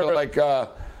 it was literally like,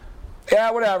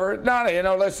 yeah, whatever.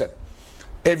 No, listen.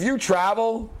 If you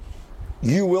travel,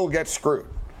 you will get screwed.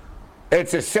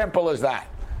 It's as simple as that.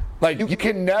 Like, you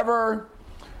can never,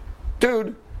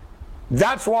 dude,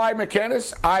 that's why,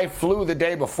 McInnes, I flew the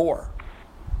day before.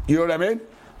 You know what I mean?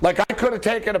 Like, I could have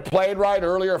taken a plane ride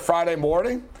earlier Friday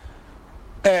morning,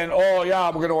 and, oh, yeah,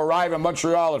 I'm going to arrive in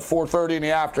Montreal at 4:30 in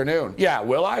the afternoon. Yeah,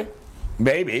 will I?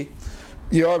 Maybe.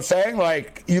 You know what I'm saying?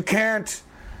 Like, you can't.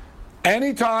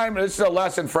 Anytime, this is a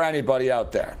lesson for anybody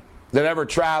out there that ever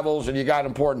travels and you got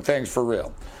important things for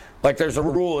real. Like, there's a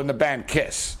rule in the band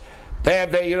Kiss.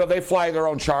 They fly their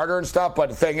own charter and stuff, but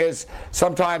the thing is,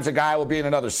 sometimes a guy will be in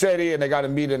another city and they got to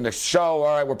meet in the show.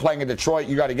 All right, we're playing in Detroit,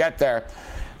 you got to get there.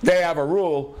 They have a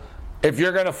rule. If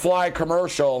you're going to fly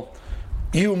commercial,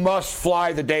 you must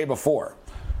fly the day before.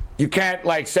 You can't,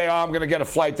 like, say, oh, I'm going to get a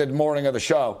flight the morning of the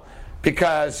show.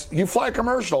 Because you fly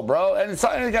commercial, bro, and it's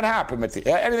anything can happen with you.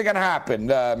 Anything can happen,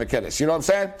 McInnes. You know what I'm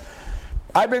saying?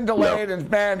 I've been delayed, and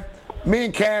man, me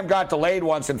and Cam got delayed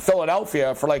once in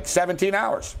Philadelphia for like 17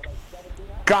 hours.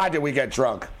 God, did we get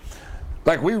drunk?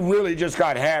 Like, we really just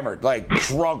got hammered, like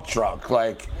drunk.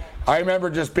 Like, I remember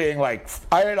just being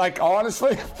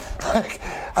honestly,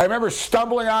 I remember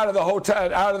stumbling out of the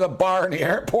hotel, out of the bar in the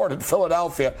airport in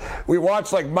Philadelphia. We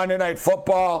watched like Monday Night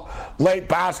Football, late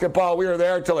basketball. We were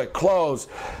there until it closed.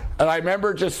 And I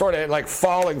remember just sort of like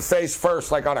falling face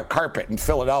first, like on a carpet in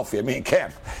Philadelphia, me and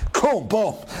Cam. Boom,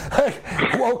 boom.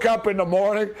 Woke up in the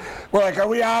morning. We're like, are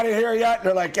we out of here yet? And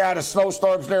they're like, yeah, the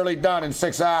snowstorm's nearly done in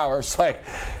 6 hours. Like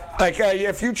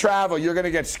if you travel, you're going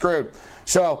to get screwed.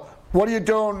 So, what are you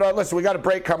doing? Listen, we got a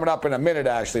break coming up in a minute,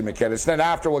 actually, McInnes. Then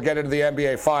after, we'll get into the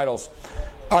NBA Finals.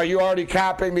 Are you already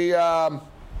capping the? Are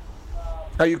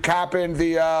you capping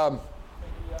the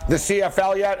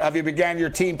CFL yet? Have you began your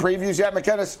team previews yet,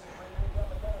 McInnes?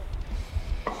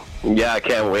 Yeah, I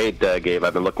can't wait, Gabe.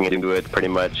 I've been looking into it pretty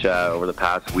much over the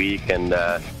past week and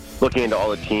looking into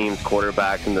all the teams,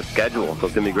 quarterbacks, and the schedule. So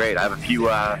it's gonna be great. I have a few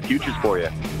futures for you.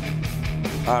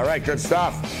 All right, good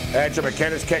stuff. Andrew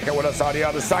McInnes kicking with us on the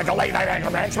other side. The late night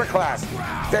anger management class.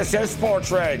 This is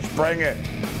Sports Rage. Bring it.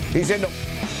 He's in the.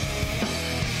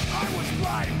 I was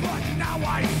blind, but now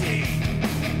I see.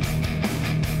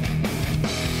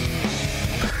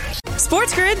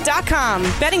 SportsGrid.com.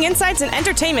 Betting insights and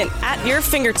entertainment at your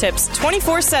fingertips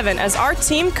 24/7 as our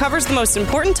team covers the most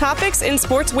important topics in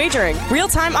sports wagering.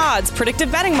 Real-time odds,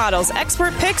 predictive betting models,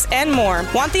 expert picks, and more.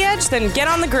 Want the edge? Then get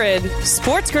on the grid.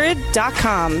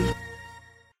 SportsGrid.com.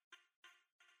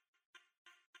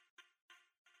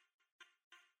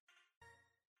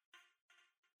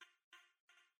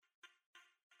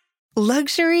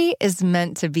 Luxury is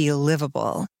meant to be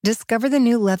livable. Discover the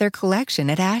new leather collection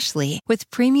at Ashley with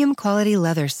premium quality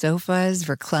leather sofas,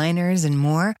 recliners, and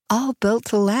more, all built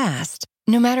to last.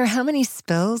 No matter how many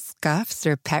spills, scuffs,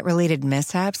 or pet-related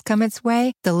mishaps come its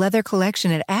way, the leather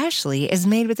collection at Ashley is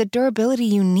made with the durability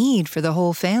you need for the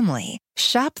whole family.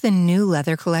 Shop the new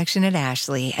leather collection at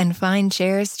Ashley and find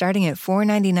chairs starting at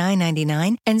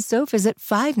 $499.99 and sofas at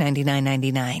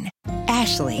 $599.99.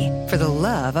 Ashley, for the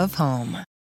love of home.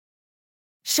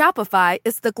 Shopify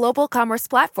is the global commerce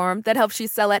platform that helps you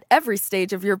sell at every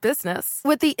stage of your business.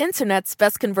 With the internet's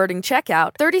best converting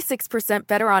checkout, 36%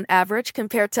 better on average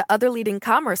compared to other leading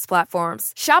commerce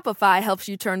platforms, Shopify helps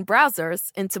you turn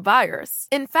browsers into buyers.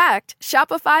 In fact,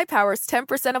 Shopify powers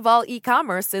 10% of all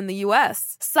e-commerce in the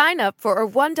U.S. Sign up for a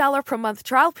 $1 per month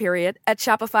trial period at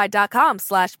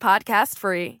shopify.com/podcast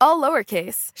free. All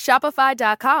lowercase,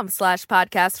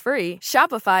 shopify.com/podcast free.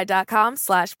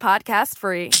 Shopify.com/podcast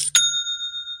free.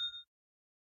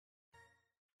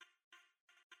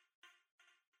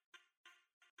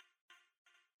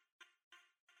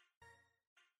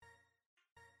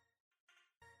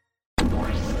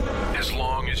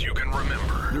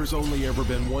 There's only ever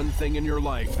been one thing in your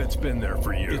life that's been there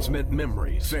for you. It's meant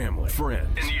memories, family, friends.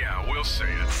 And yeah, we'll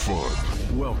say it,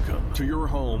 fun. Welcome to your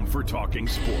home for talking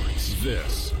sports.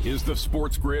 This is the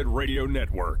Sports Grid Radio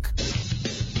Network.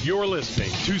 You're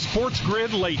listening to Sports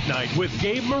Grid Late Night with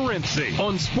Gabe Morency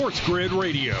on Sports Grid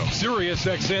Radio, Sirius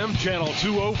XM Channel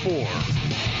 204.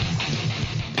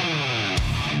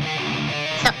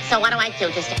 So what do I do?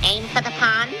 Just aim for the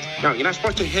pond? No, you're not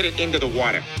supposed to hit it into the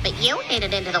water. But you hit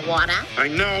it into the water. I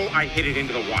know I hit it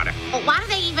into the water. Well, why do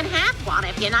they even have water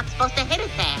if you're not supposed to hit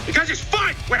it there? Because it's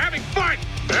fun! We're having fun!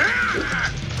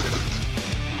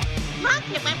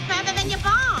 Look, it went further than your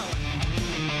ball.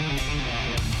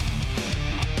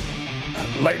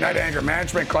 Late night anger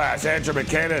management class. Andrew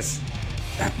McKinnis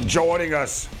joining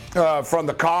us from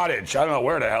the cottage. I don't know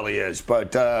where the hell he is,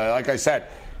 but like I said,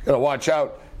 gotta watch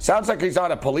out. Sounds like he's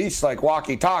on a police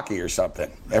walkie-talkie or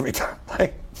something every time.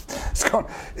 It's going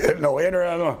no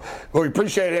internet. Well, we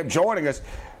appreciate him joining us.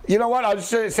 You know what? I was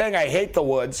just saying I hate the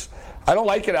woods. I don't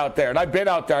like it out there, and I've been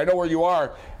out there. I know where you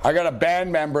are. I got a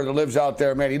band member that lives out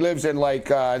there, man. He lives in I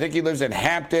think he lives in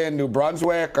Hampton, New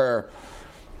Brunswick, or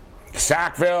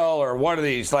Sackville, or one of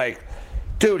these.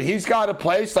 Dude, he's got a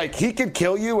place he could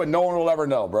kill you and no one will ever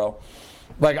know, bro.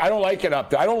 I don't like it up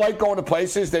there. I don't like going to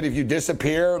places that if you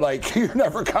disappear, you're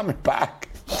never coming back.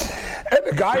 And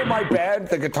the guy in my band,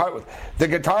 the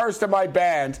guitarist in my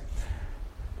band,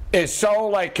 is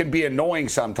so can be annoying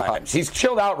sometimes. He's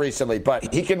chilled out recently,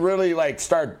 but he can really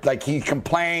start he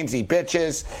complains, he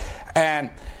bitches,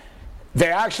 and they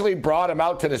actually brought him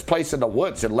out to this place in the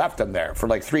woods and left him there for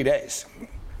 3 days.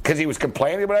 Because he was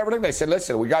complaining about everything. They said,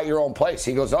 listen, we got your own place.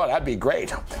 He goes, oh, that'd be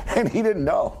great. And he didn't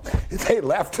know. They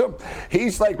left him.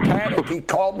 He's panicked. He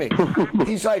called me.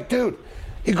 He's like, dude,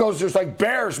 he goes, there's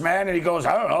bears, man. And he goes,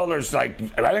 I don't know, there's I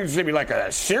think there's going to be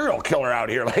a serial killer out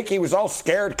here. He was all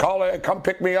scared, calling, come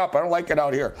pick me up. I don't like it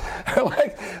out here. I don't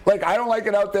like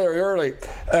it out there early.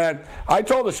 And I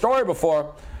told the story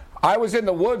before. I was in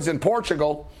the woods in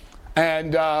Portugal,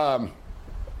 and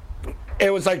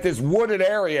it was this wooded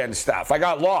area and stuff. I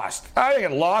got lost. I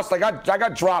didn't get lost. I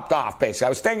got dropped off, basically. I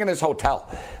was staying in this hotel,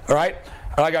 all right?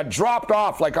 And I got dropped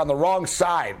off, on the wrong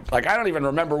side. I don't even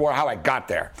remember how I got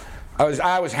there.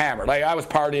 I was hammered. I was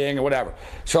partying or whatever.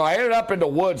 So I ended up in the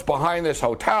woods behind this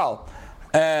hotel,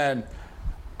 and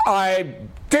I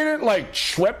didn't,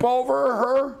 trip over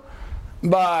her,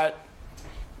 but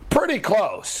pretty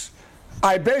close.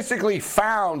 I basically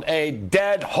found a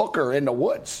dead hooker in the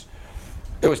woods.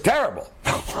 It was terrible.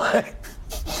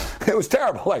 It was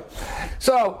terrible.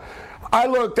 So I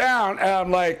look down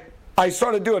and I'm I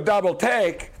sort of do a double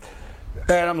take,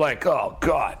 and I'm oh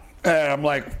God. And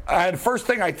I'm and first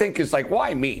thing I think is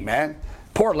why me, man?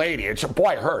 Poor lady. It's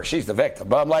why her? She's the victim.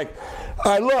 But I'm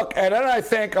I look and then I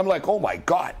think I'm oh my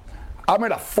God, I'm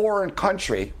in a foreign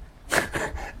country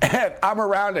and I'm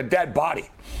around a dead body,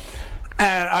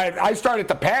 and I started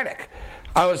to panic.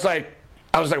 I was like,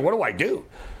 what do I do?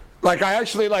 I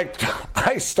actually,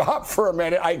 I stopped for a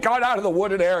minute. I got out of the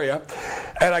wooded area,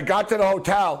 and I got to the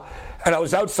hotel, and I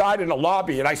was outside in the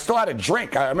lobby, and I still had a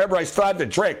drink. I remember I still had the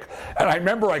drink, and I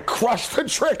remember I crushed the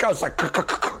drink. I was and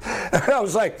I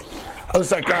was all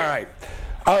right.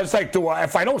 I was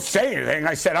if I don't say anything,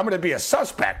 I said, I'm going to be a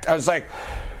suspect. I was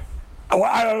well,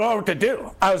 I don't know what to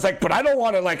do. I was but I don't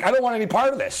want to, I don't want any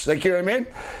part of this. You know what I mean?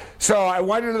 So I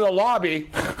went into the lobby.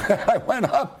 I went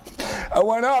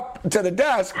up to the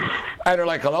desk, and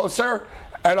they're hello, sir.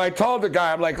 And I told the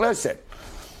guy, I'm listen,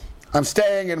 I'm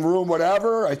staying in room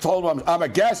whatever. I told him I'm a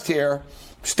guest here,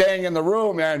 staying in the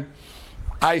room. And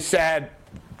I said,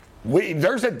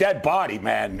 there's a dead body,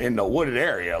 man, in the wooded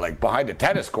area, behind the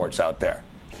tennis courts out there.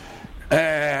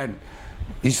 And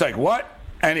he's what?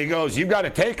 And he goes, you got to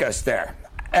take us there.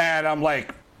 And I'm I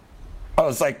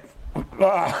was I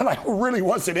really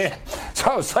wasn't in.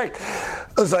 So I was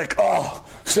oh.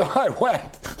 So I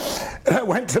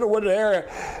went to the wooded area,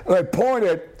 and I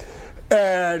pointed,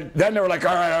 and then they were all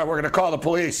right, we're going to call the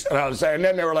police. And and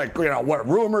then they were what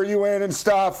room are you in and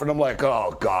stuff? And I'm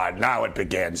oh God, now it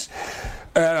begins.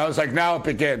 And I was now it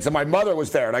begins. And my mother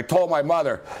was there, and I told my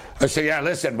mother, I said, yeah,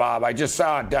 listen, Bob, I just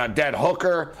saw a dead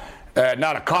hooker.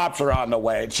 Now the cops are on the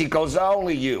way. And she goes,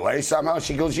 only you, eh? Somehow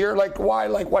she goes, you're why?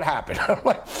 What happened?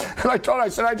 And I told her, I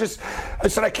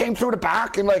said, I came through the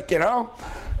back and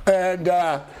and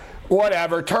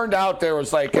whatever. Turned out there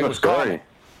was it was common.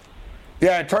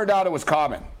 Yeah, it turned out it was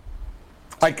common.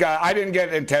 I didn't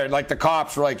get into the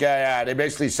cops were yeah. They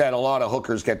basically said a lot of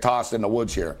hookers get tossed in the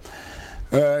woods here.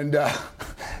 And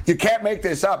you can't make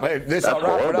this up. That's I'll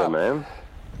wrap it up, man.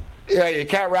 Yeah, you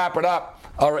can't wrap it up.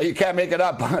 All right, you can't make it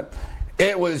up, but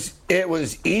it was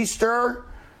Easter,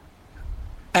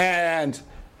 and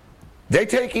they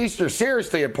take Easter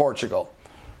seriously in Portugal,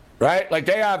 right? Like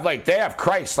they have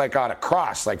Christ like on a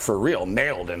cross, like for real,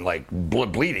 nailed and like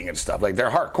bleeding and stuff. Like they're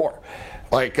hardcore.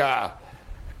 Like,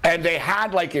 and they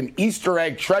had like an Easter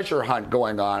egg treasure hunt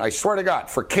going on, I swear to God,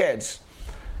 for kids.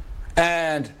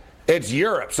 And it's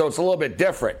Europe, so it's a little bit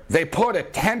different. They put a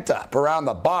tent up around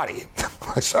the body.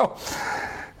 So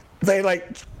they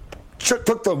like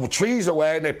took the trees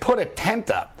away and they put a tent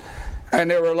up. And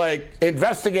there were like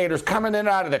investigators coming in and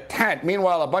out of the tent.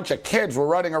 Meanwhile, a bunch of kids were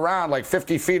running around like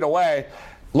 50 feet away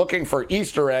looking for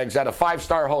Easter eggs at a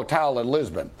 5-star hotel in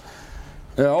Lisbon.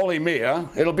 Only me, huh?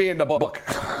 It'll be in the book.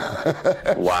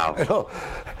 Wow.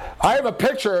 I have a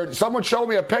picture. Someone showed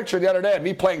me a picture the other day of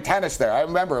me playing tennis there. I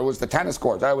remember it was the tennis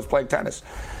courts. I was playing tennis.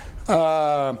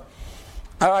 All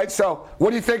right, so what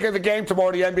do you think of the game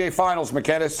tomorrow, the NBA Finals,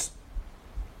 McKinnis?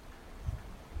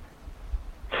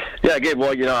 Yeah, Gabe, well,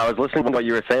 I was listening to what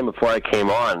you were saying before I came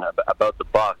on about the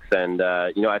Bucks, and,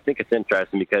 I think it's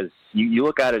interesting because you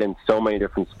look at it in so many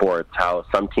different sports, how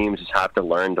some teams just have to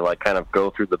learn to, like, kind of go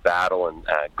through the battle and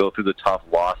go through the tough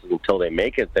losses until they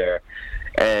make it there.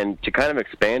 And to kind of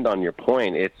expand on your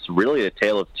point, it's really a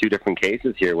tale of two different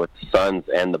cases here with the Suns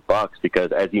and the Bucks,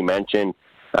 because as you mentioned,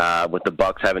 with the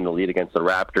Bucks having the lead against the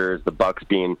Raptors, the Bucks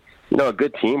being, a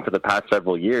good team for the past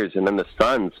several years, and then the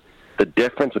Suns, the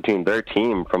difference between their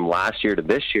team from last year to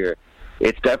this year,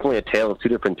 it's definitely a tale of two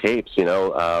different tapes.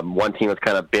 One team has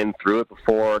kind of been through it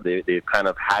before. They've kind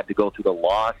of had to go through the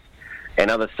loss. And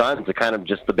now the Suns are kind of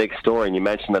just the big story. And you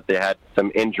mentioned that they had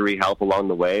some injury help along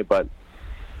the way. But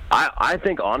I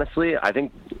think, honestly,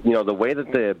 the way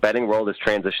that the betting world is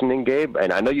transitioning, Gabe,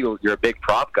 and I know you're a big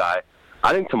prop guy,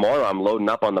 I think tomorrow I'm loading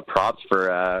up on the props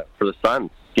for the Suns.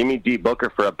 Give me D.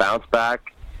 Booker for a bounce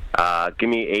back. Give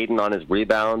me Aiden on his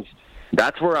rebounds.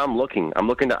 That's where I'm looking. I'm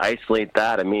looking to isolate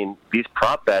that. I mean, these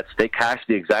prop bets, they cash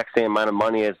the exact same amount of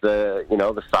money as the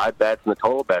side bets and the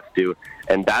total bets do.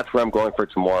 And that's where I'm going for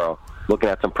tomorrow, looking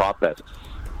at some prop bets.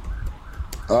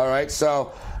 All right,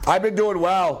 so I've been doing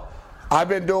well. I've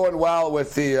been doing well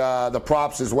with the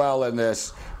props as well in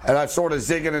this. And I'm sort of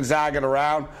zigging and zagging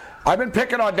around. I've been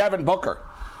picking on Devin Booker.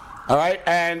 All right,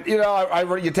 and, you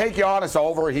take Giannis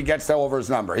over, he gets over his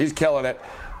number. He's killing it.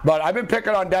 But I've been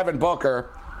picking on Devin Booker.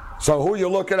 So who are you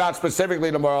looking at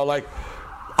specifically tomorrow? Like,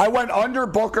 I went under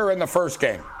Booker in the first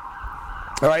game.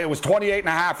 All right, it was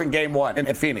 28.5 in game one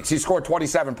in Phoenix. He scored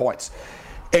 27 points.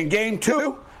 In game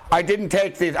two, I didn't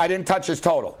touch his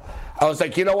total. I was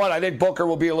like, you know what? I think Booker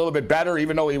will be a little bit better,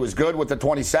 even though he was good with the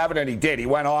 27, and he did. He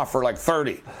went off for like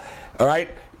 30. All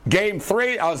right. Game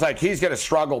three, I was like, he's going to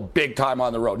struggle big time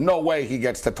on the road. No way he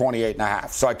gets to 28.5.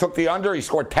 So I took the under. He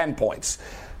scored 10 points.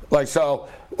 Like, so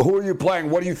who are you playing?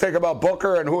 What do you think about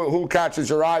Booker, and who catches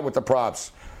your eye with the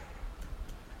props?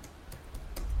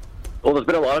 Well, there's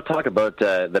been a lot of talk about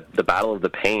the battle of the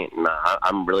paint, and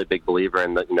I'm a really big believer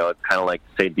in that. It's kind of like,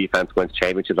 say, defense wins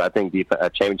championships. I think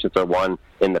championships are won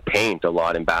in the paint a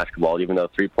lot in basketball, even though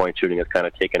three-point shooting has kind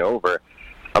of taken over.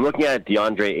 I'm looking at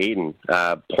DeAndre Ayton,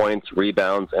 points,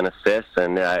 rebounds, and assists,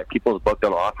 and people's book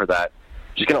don't offer that.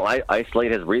 Just going to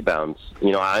isolate his rebounds.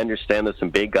 I understand there's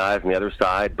some big guys on the other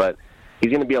side, but he's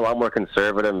going to be a lot more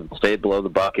conservative, stay below the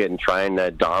bucket, and try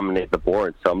and dominate the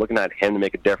board. So I'm looking at him to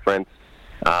make a difference.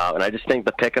 And I just think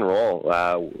the pick and roll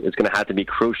is going to have to be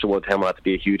crucial with him. Will have to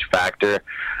be a huge factor.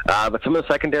 But some of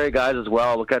the secondary guys as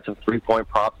well. Look at some three-point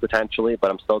props potentially,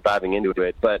 but I'm still diving into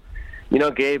it. But,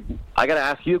 Gabe, I got to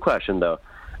ask you a question, though.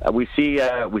 We see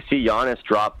Giannis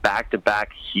drop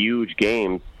back-to-back huge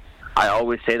games. I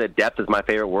always say that depth is my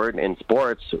favorite word in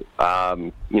sports. Are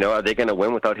they going to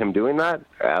win without him doing that?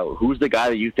 Who's the guy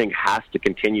that you think has to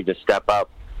continue to step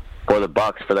up for the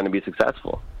Bucks for them to be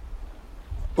successful?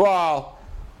 Well,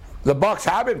 the Bucks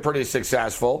have been pretty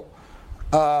successful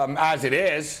as it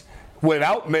is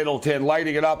without Middleton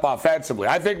lighting it up offensively.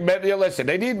 I think, listen,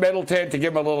 they need Middleton to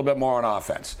give them a little bit more on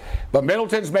offense. But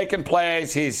Middleton's making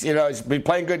plays. He's been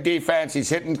playing good defense. He's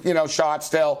hitting, shots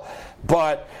still.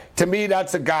 But to me,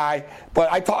 that's a guy.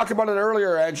 But I talked about it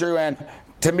earlier, Andrew, and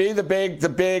to me, the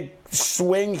big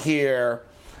swing here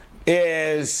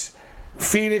is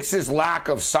Phoenix's lack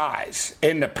of size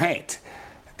in the paint.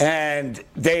 And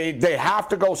they have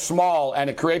to go small, and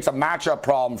it creates a matchup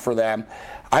problem for them.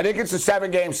 I think it's a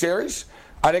 7-game series.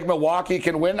 I think Milwaukee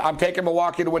can win. I'm taking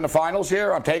Milwaukee to win the finals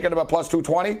here. I'm taking them at plus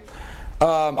 220.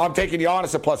 I'm taking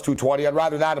Giannis at plus 220. I'd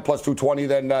rather that at plus 220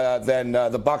 than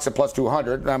the Bucks at plus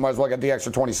 200. I might as well get the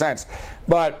extra 20 cents.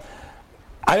 But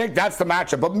I think that's the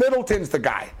matchup. But Middleton's the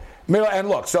guy. And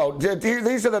look, so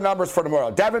these are the numbers for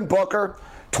tomorrow. Devin Booker,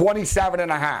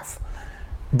 27.5.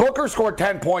 Booker scored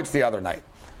 10 points the other night.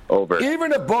 Over.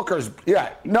 Even if Booker's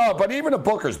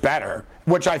better,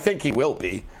 which I think he will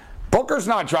be, Booker's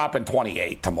not dropping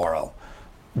 28 tomorrow.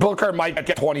 Booker might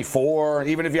get 24,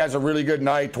 even if he has a really good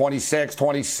night, 26,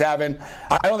 27.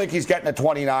 I don't think he's getting a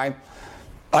 29.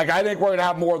 I think we're going to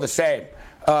have more of the same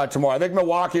tomorrow. I think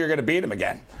Milwaukee are going to beat him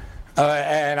again.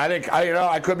 And I think,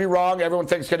 I could be wrong. Everyone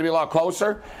thinks it's going to be a lot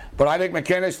closer. But I think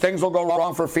McInnes, things will go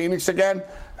wrong for Phoenix again.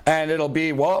 And it'll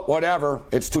be, whatever.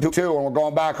 It's 2-2 and we're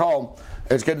going back home.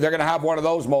 They're going to have one of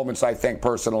those moments, I think,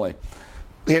 personally.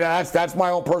 That's my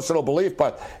own personal belief.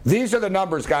 But these are the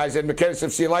numbers, guys. And McInnes,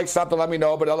 if you like something, let me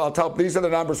know. But I'll tell these are the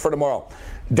numbers for tomorrow.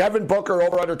 Devin Booker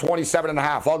over under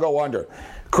 27.5. I'll go under.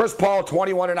 Chris Paul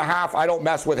 21.5. I don't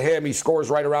mess with him. He scores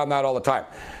right around that all the time.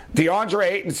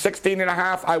 DeAndre Ayton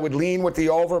 16.5. I would lean with the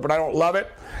over, but I don't love it.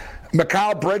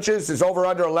 Mikal Bridges is over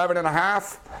under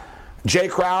 11.5. Jay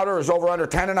Crowder is over under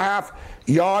 10.5.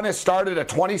 Giannis started at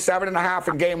 27.5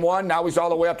 in game one. Now he's all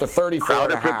the way up to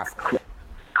 34.5.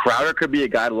 Crowder could be a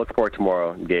guy to look for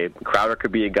tomorrow, Gabe. Crowder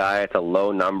could be a guy at a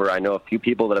low number. I know a few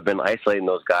people that have been isolating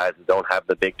those guys that don't have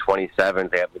the big 27s.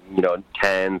 They have,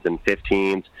 10s and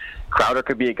 15s. Crowder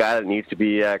could be a guy that needs to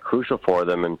be crucial for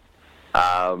them. And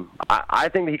I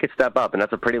think that he could step up, and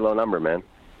that's a pretty low number, man.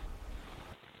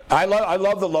 I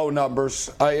love the low numbers.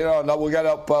 We got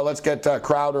up. Let's get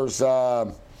Crowder's.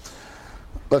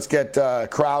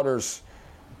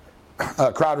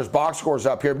 Crowder's box scores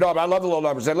up here. No, but I love the low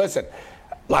numbers. And listen,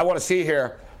 I want to see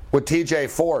here with TJ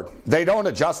Ford. They don't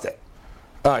adjust it.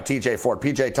 TJ Ford,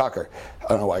 PJ Tucker. I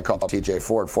don't know why I called TJ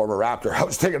Ford, former Raptor. I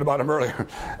was thinking about him earlier.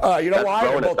 Why?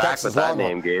 They're both Texas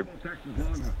Longhorn. Gabe.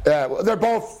 They're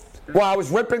both. Well, I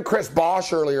was ripping Chris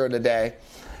Bosh earlier in the day,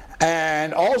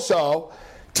 and also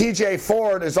TJ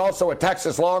Ford is also a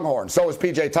Texas Longhorn. So is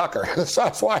PJ Tucker. So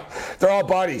that's why they're all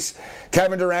buddies.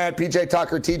 Kevin Durant, PJ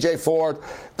Tucker, TJ Ford,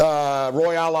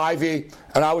 Royale Ivy,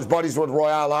 and I was buddies with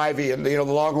Royale Ivy, and the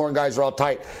Longhorn guys are all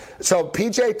tight. So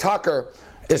PJ Tucker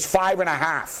is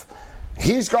 5.5.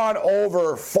 He's gone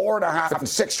over 4.5 in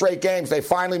 6 straight games. They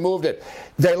finally moved it.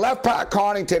 They left Pat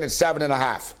Connaughton at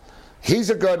 7.5. He's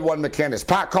a good one, McInnes.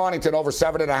 Pat Connaughton over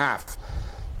 7.5.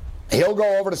 He'll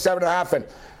go over to 7.5, and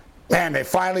man, they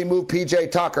finally moved PJ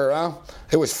Tucker, huh?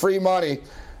 It was free money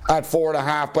at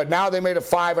 4.5, but now they made it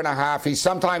 5.5. He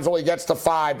sometimes only gets to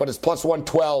 5, but it's plus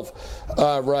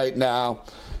 112 right now.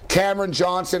 Cameron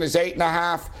Johnson is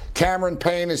 8.5. Cameron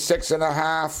Payne is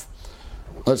 6.5.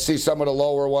 Let's see some of the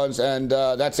lower ones, and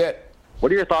that's it.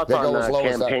 What are your thoughts on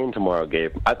campaign tomorrow,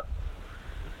 Gabe?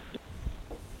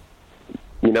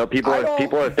 People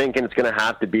are thinking it's going to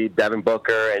have to be Devin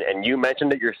Booker, and you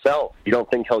mentioned it yourself. You don't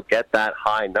think he'll get that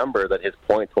high number that his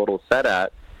point total is set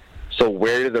at. So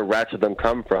where do the rest of them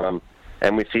come from?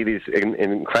 And we see these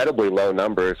incredibly low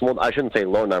numbers. Well, I shouldn't say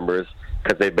low numbers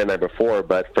because they've been there before,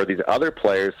 but for these other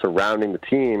players surrounding the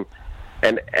team,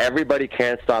 and everybody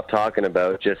can't stop talking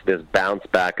about just this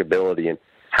bounce-back ability and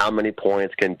how many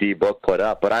points can D-Book put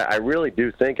up. But I really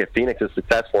do think if Phoenix is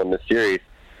successful in this series,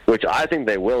 which I think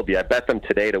they will be. I bet them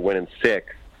today to win in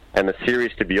 6 and the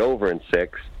series to be over in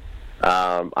 6.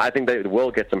 I think they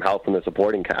will get some help from the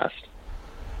supporting cast.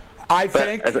 I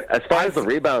think. As far as the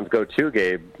rebounds go, too,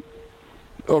 Gabe,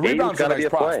 rebounds got to be a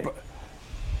play.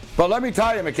 But let me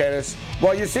tell you, McInnes,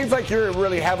 it seems like you're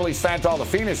really heavily sent all the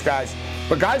Phoenix guys,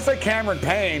 but guys like Cameron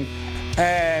Payne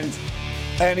and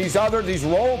these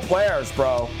role players,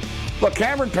 bro. Look,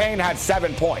 Cameron Payne had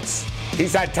 7 points.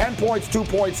 He's had 10 points, 2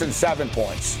 points, and 7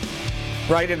 points,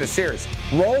 right, in the series.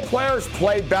 Role players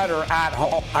play better at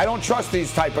home. I don't trust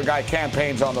these type of guy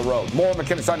campaigns on the road. More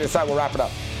McInnes on the side. We'll wrap it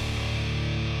up.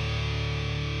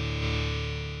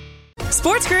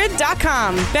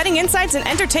 SportsGrid.com. Betting insights and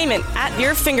entertainment at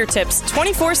your fingertips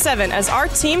 24/7 as our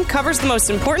team covers the most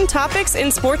important topics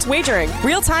in sports wagering.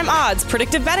 Real-time odds,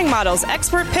 predictive betting models,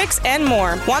 expert picks, and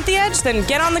more. Want the edge? Then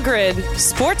get on the grid.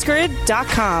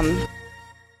 SportsGrid.com.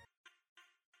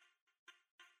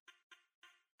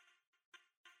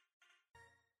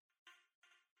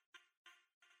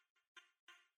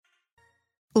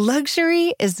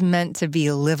 Luxury is meant to be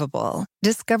livable.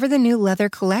 Discover the new leather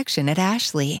collection at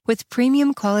Ashley with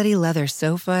premium quality leather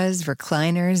sofas,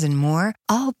 recliners, and more,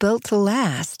 all built to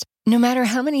last. No matter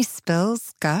how many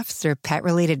spills, scuffs, or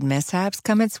pet-related mishaps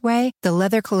come its way, the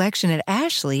leather collection at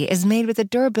Ashley is made with the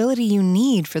durability you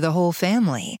need for the whole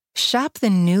family. Shop the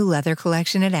new leather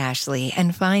collection at Ashley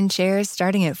and find chairs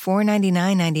starting at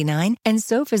 $499.99 and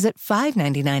sofas at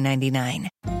 $599.99.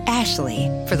 Ashley,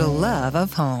 for the love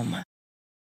of home.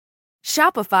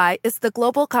 Shopify is the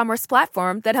global commerce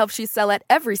platform that helps you sell at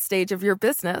every stage of your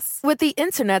business. With the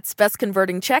internet's best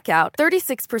converting checkout,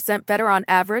 36% better on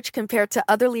average compared to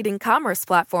other leading commerce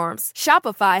platforms,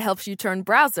 Shopify helps you turn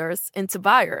browsers into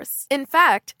buyers. In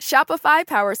fact, Shopify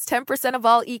powers 10% of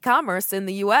all e-commerce in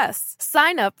the U.S.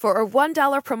 Sign up for a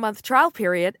 $1 per month trial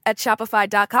period at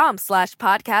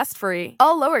shopify.com/podcastfree.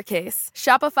 All lowercase,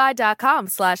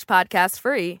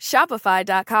 shopify.com/podcastfree,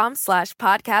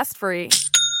 shopify.com/podcastfree.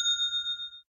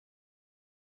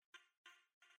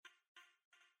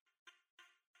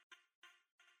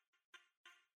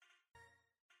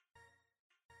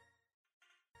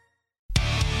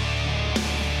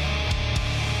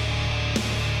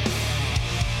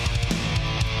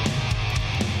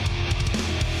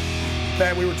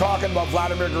 And we were talking about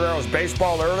Vladimir Guerrero's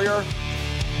baseball earlier.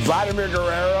 Vladimir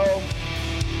Guerrero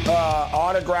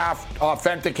autographed,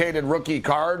 authenticated rookie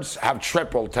cards have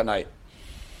tripled tonight.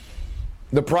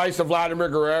 The price of Vladimir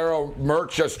Guerrero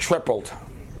merch just tripled.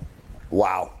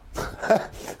 Wow. I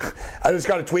just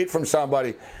got a tweet from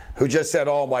somebody who just said,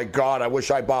 oh my God, I wish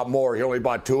I bought more. He only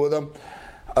bought 2 of them.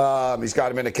 He's got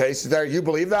them in the cases there. You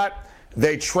believe that?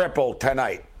 They tripled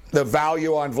tonight. The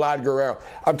value on Vlad Guerrero.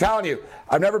 I'm telling you,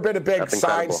 I've never been a big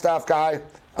sign stuff guy.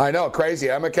 I know, crazy,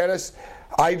 huh, McKinnis?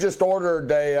 I just ordered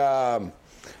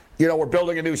we're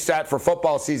building a new set for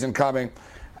football season coming.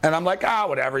 And I'm like,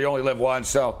 whatever, you only live once.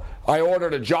 So I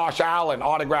ordered a Josh Allen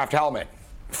autographed helmet,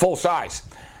 full size.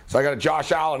 So I got a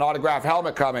Josh Allen autographed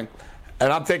helmet coming.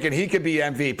 And I'm thinking he could be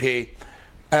MVP.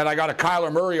 And I got a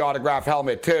Kyler Murray autographed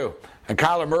helmet too. And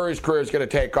Kyler Murray's career is going to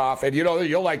take off. And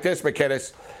you'll like this,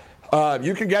 McKinnis.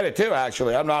 You can get it too,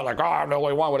 actually. I'm not like, I'm the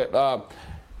only one with it.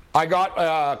 I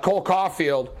got Cole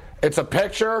Caulfield. It's a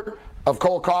picture of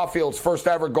Cole Caulfield's first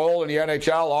ever goal in the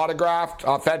NHL, autographed,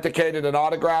 authenticated and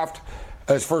autographed.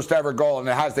 His first ever goal, and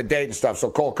it has the date and stuff. So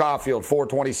Cole Caulfield,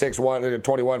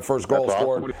 4/26/21, first goal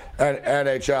scored at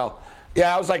NHL.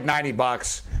 Yeah, it was like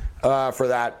 $90 for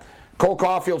that. Cole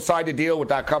Caulfield signed a deal with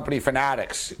that company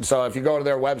Fanatics. So if you go to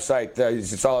their website,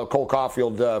 it's all Cole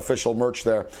Caulfield official merch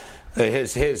there.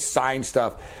 His signed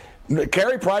stuff.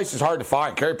 Carey Price is hard to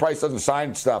find. Carey Price doesn't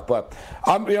sign stuff, but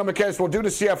McKinnis, we'll do the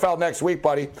CFL next week,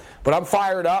 buddy. But I'm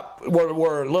fired up.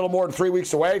 We're a little more than 3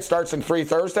 weeks away. It starts in 3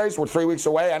 Thursdays. We're 3 weeks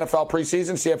away. NFL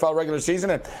preseason, CFL regular season,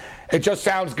 and it just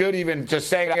sounds good, even just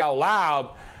saying it out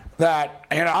loud. That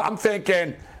I'm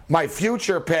thinking my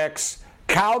future picks: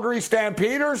 Calgary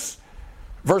Stampeders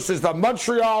versus the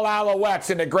Montreal Alouettes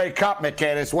in the Grey Cup,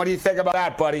 McKinnis. What do you think about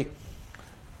that, buddy?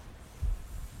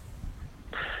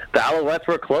 The Alouettes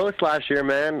were close last year,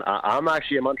 man. I'm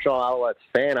actually a Montreal Alouettes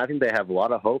fan. I think they have a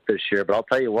lot of hope this year. But I'll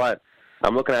tell you what,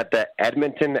 I'm looking at the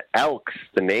Edmonton Elks,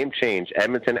 the name change,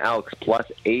 Edmonton Elks, plus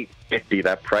 850.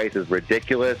 That price is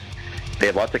ridiculous. They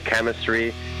have lots of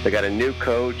chemistry. They got a new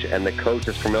coach, and the coach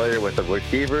is familiar with the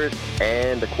receivers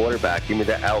and the quarterback. Give me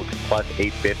the Elks, plus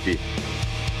 850.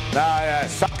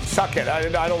 Suck it.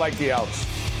 I don't like the Elks.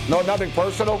 No, nothing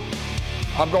personal.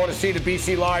 I'm going to see the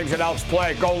BC Lions and Elks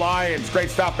play. Go Lions. Great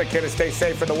stuff, McKinnis. Stay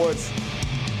safe in the woods.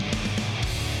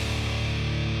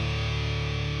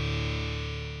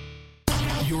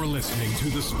 You're listening to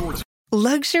the Sports.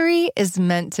 Luxury is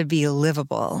meant to be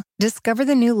livable. Discover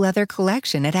the new leather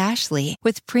collection at Ashley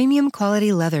with premium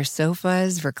quality leather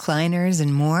sofas, recliners,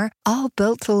 and more, all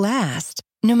built to last.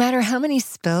 No matter how many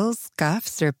spills,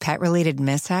 scuffs, or pet-related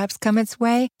mishaps come its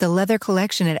way, the leather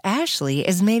collection at Ashley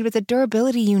is made with the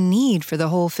durability you need for the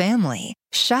whole family.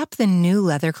 Shop the new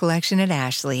leather collection at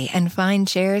Ashley and find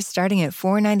chairs starting at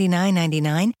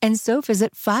 $499.99 and sofas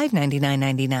at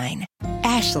 $599.99.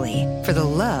 Ashley, for the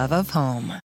love of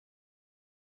home.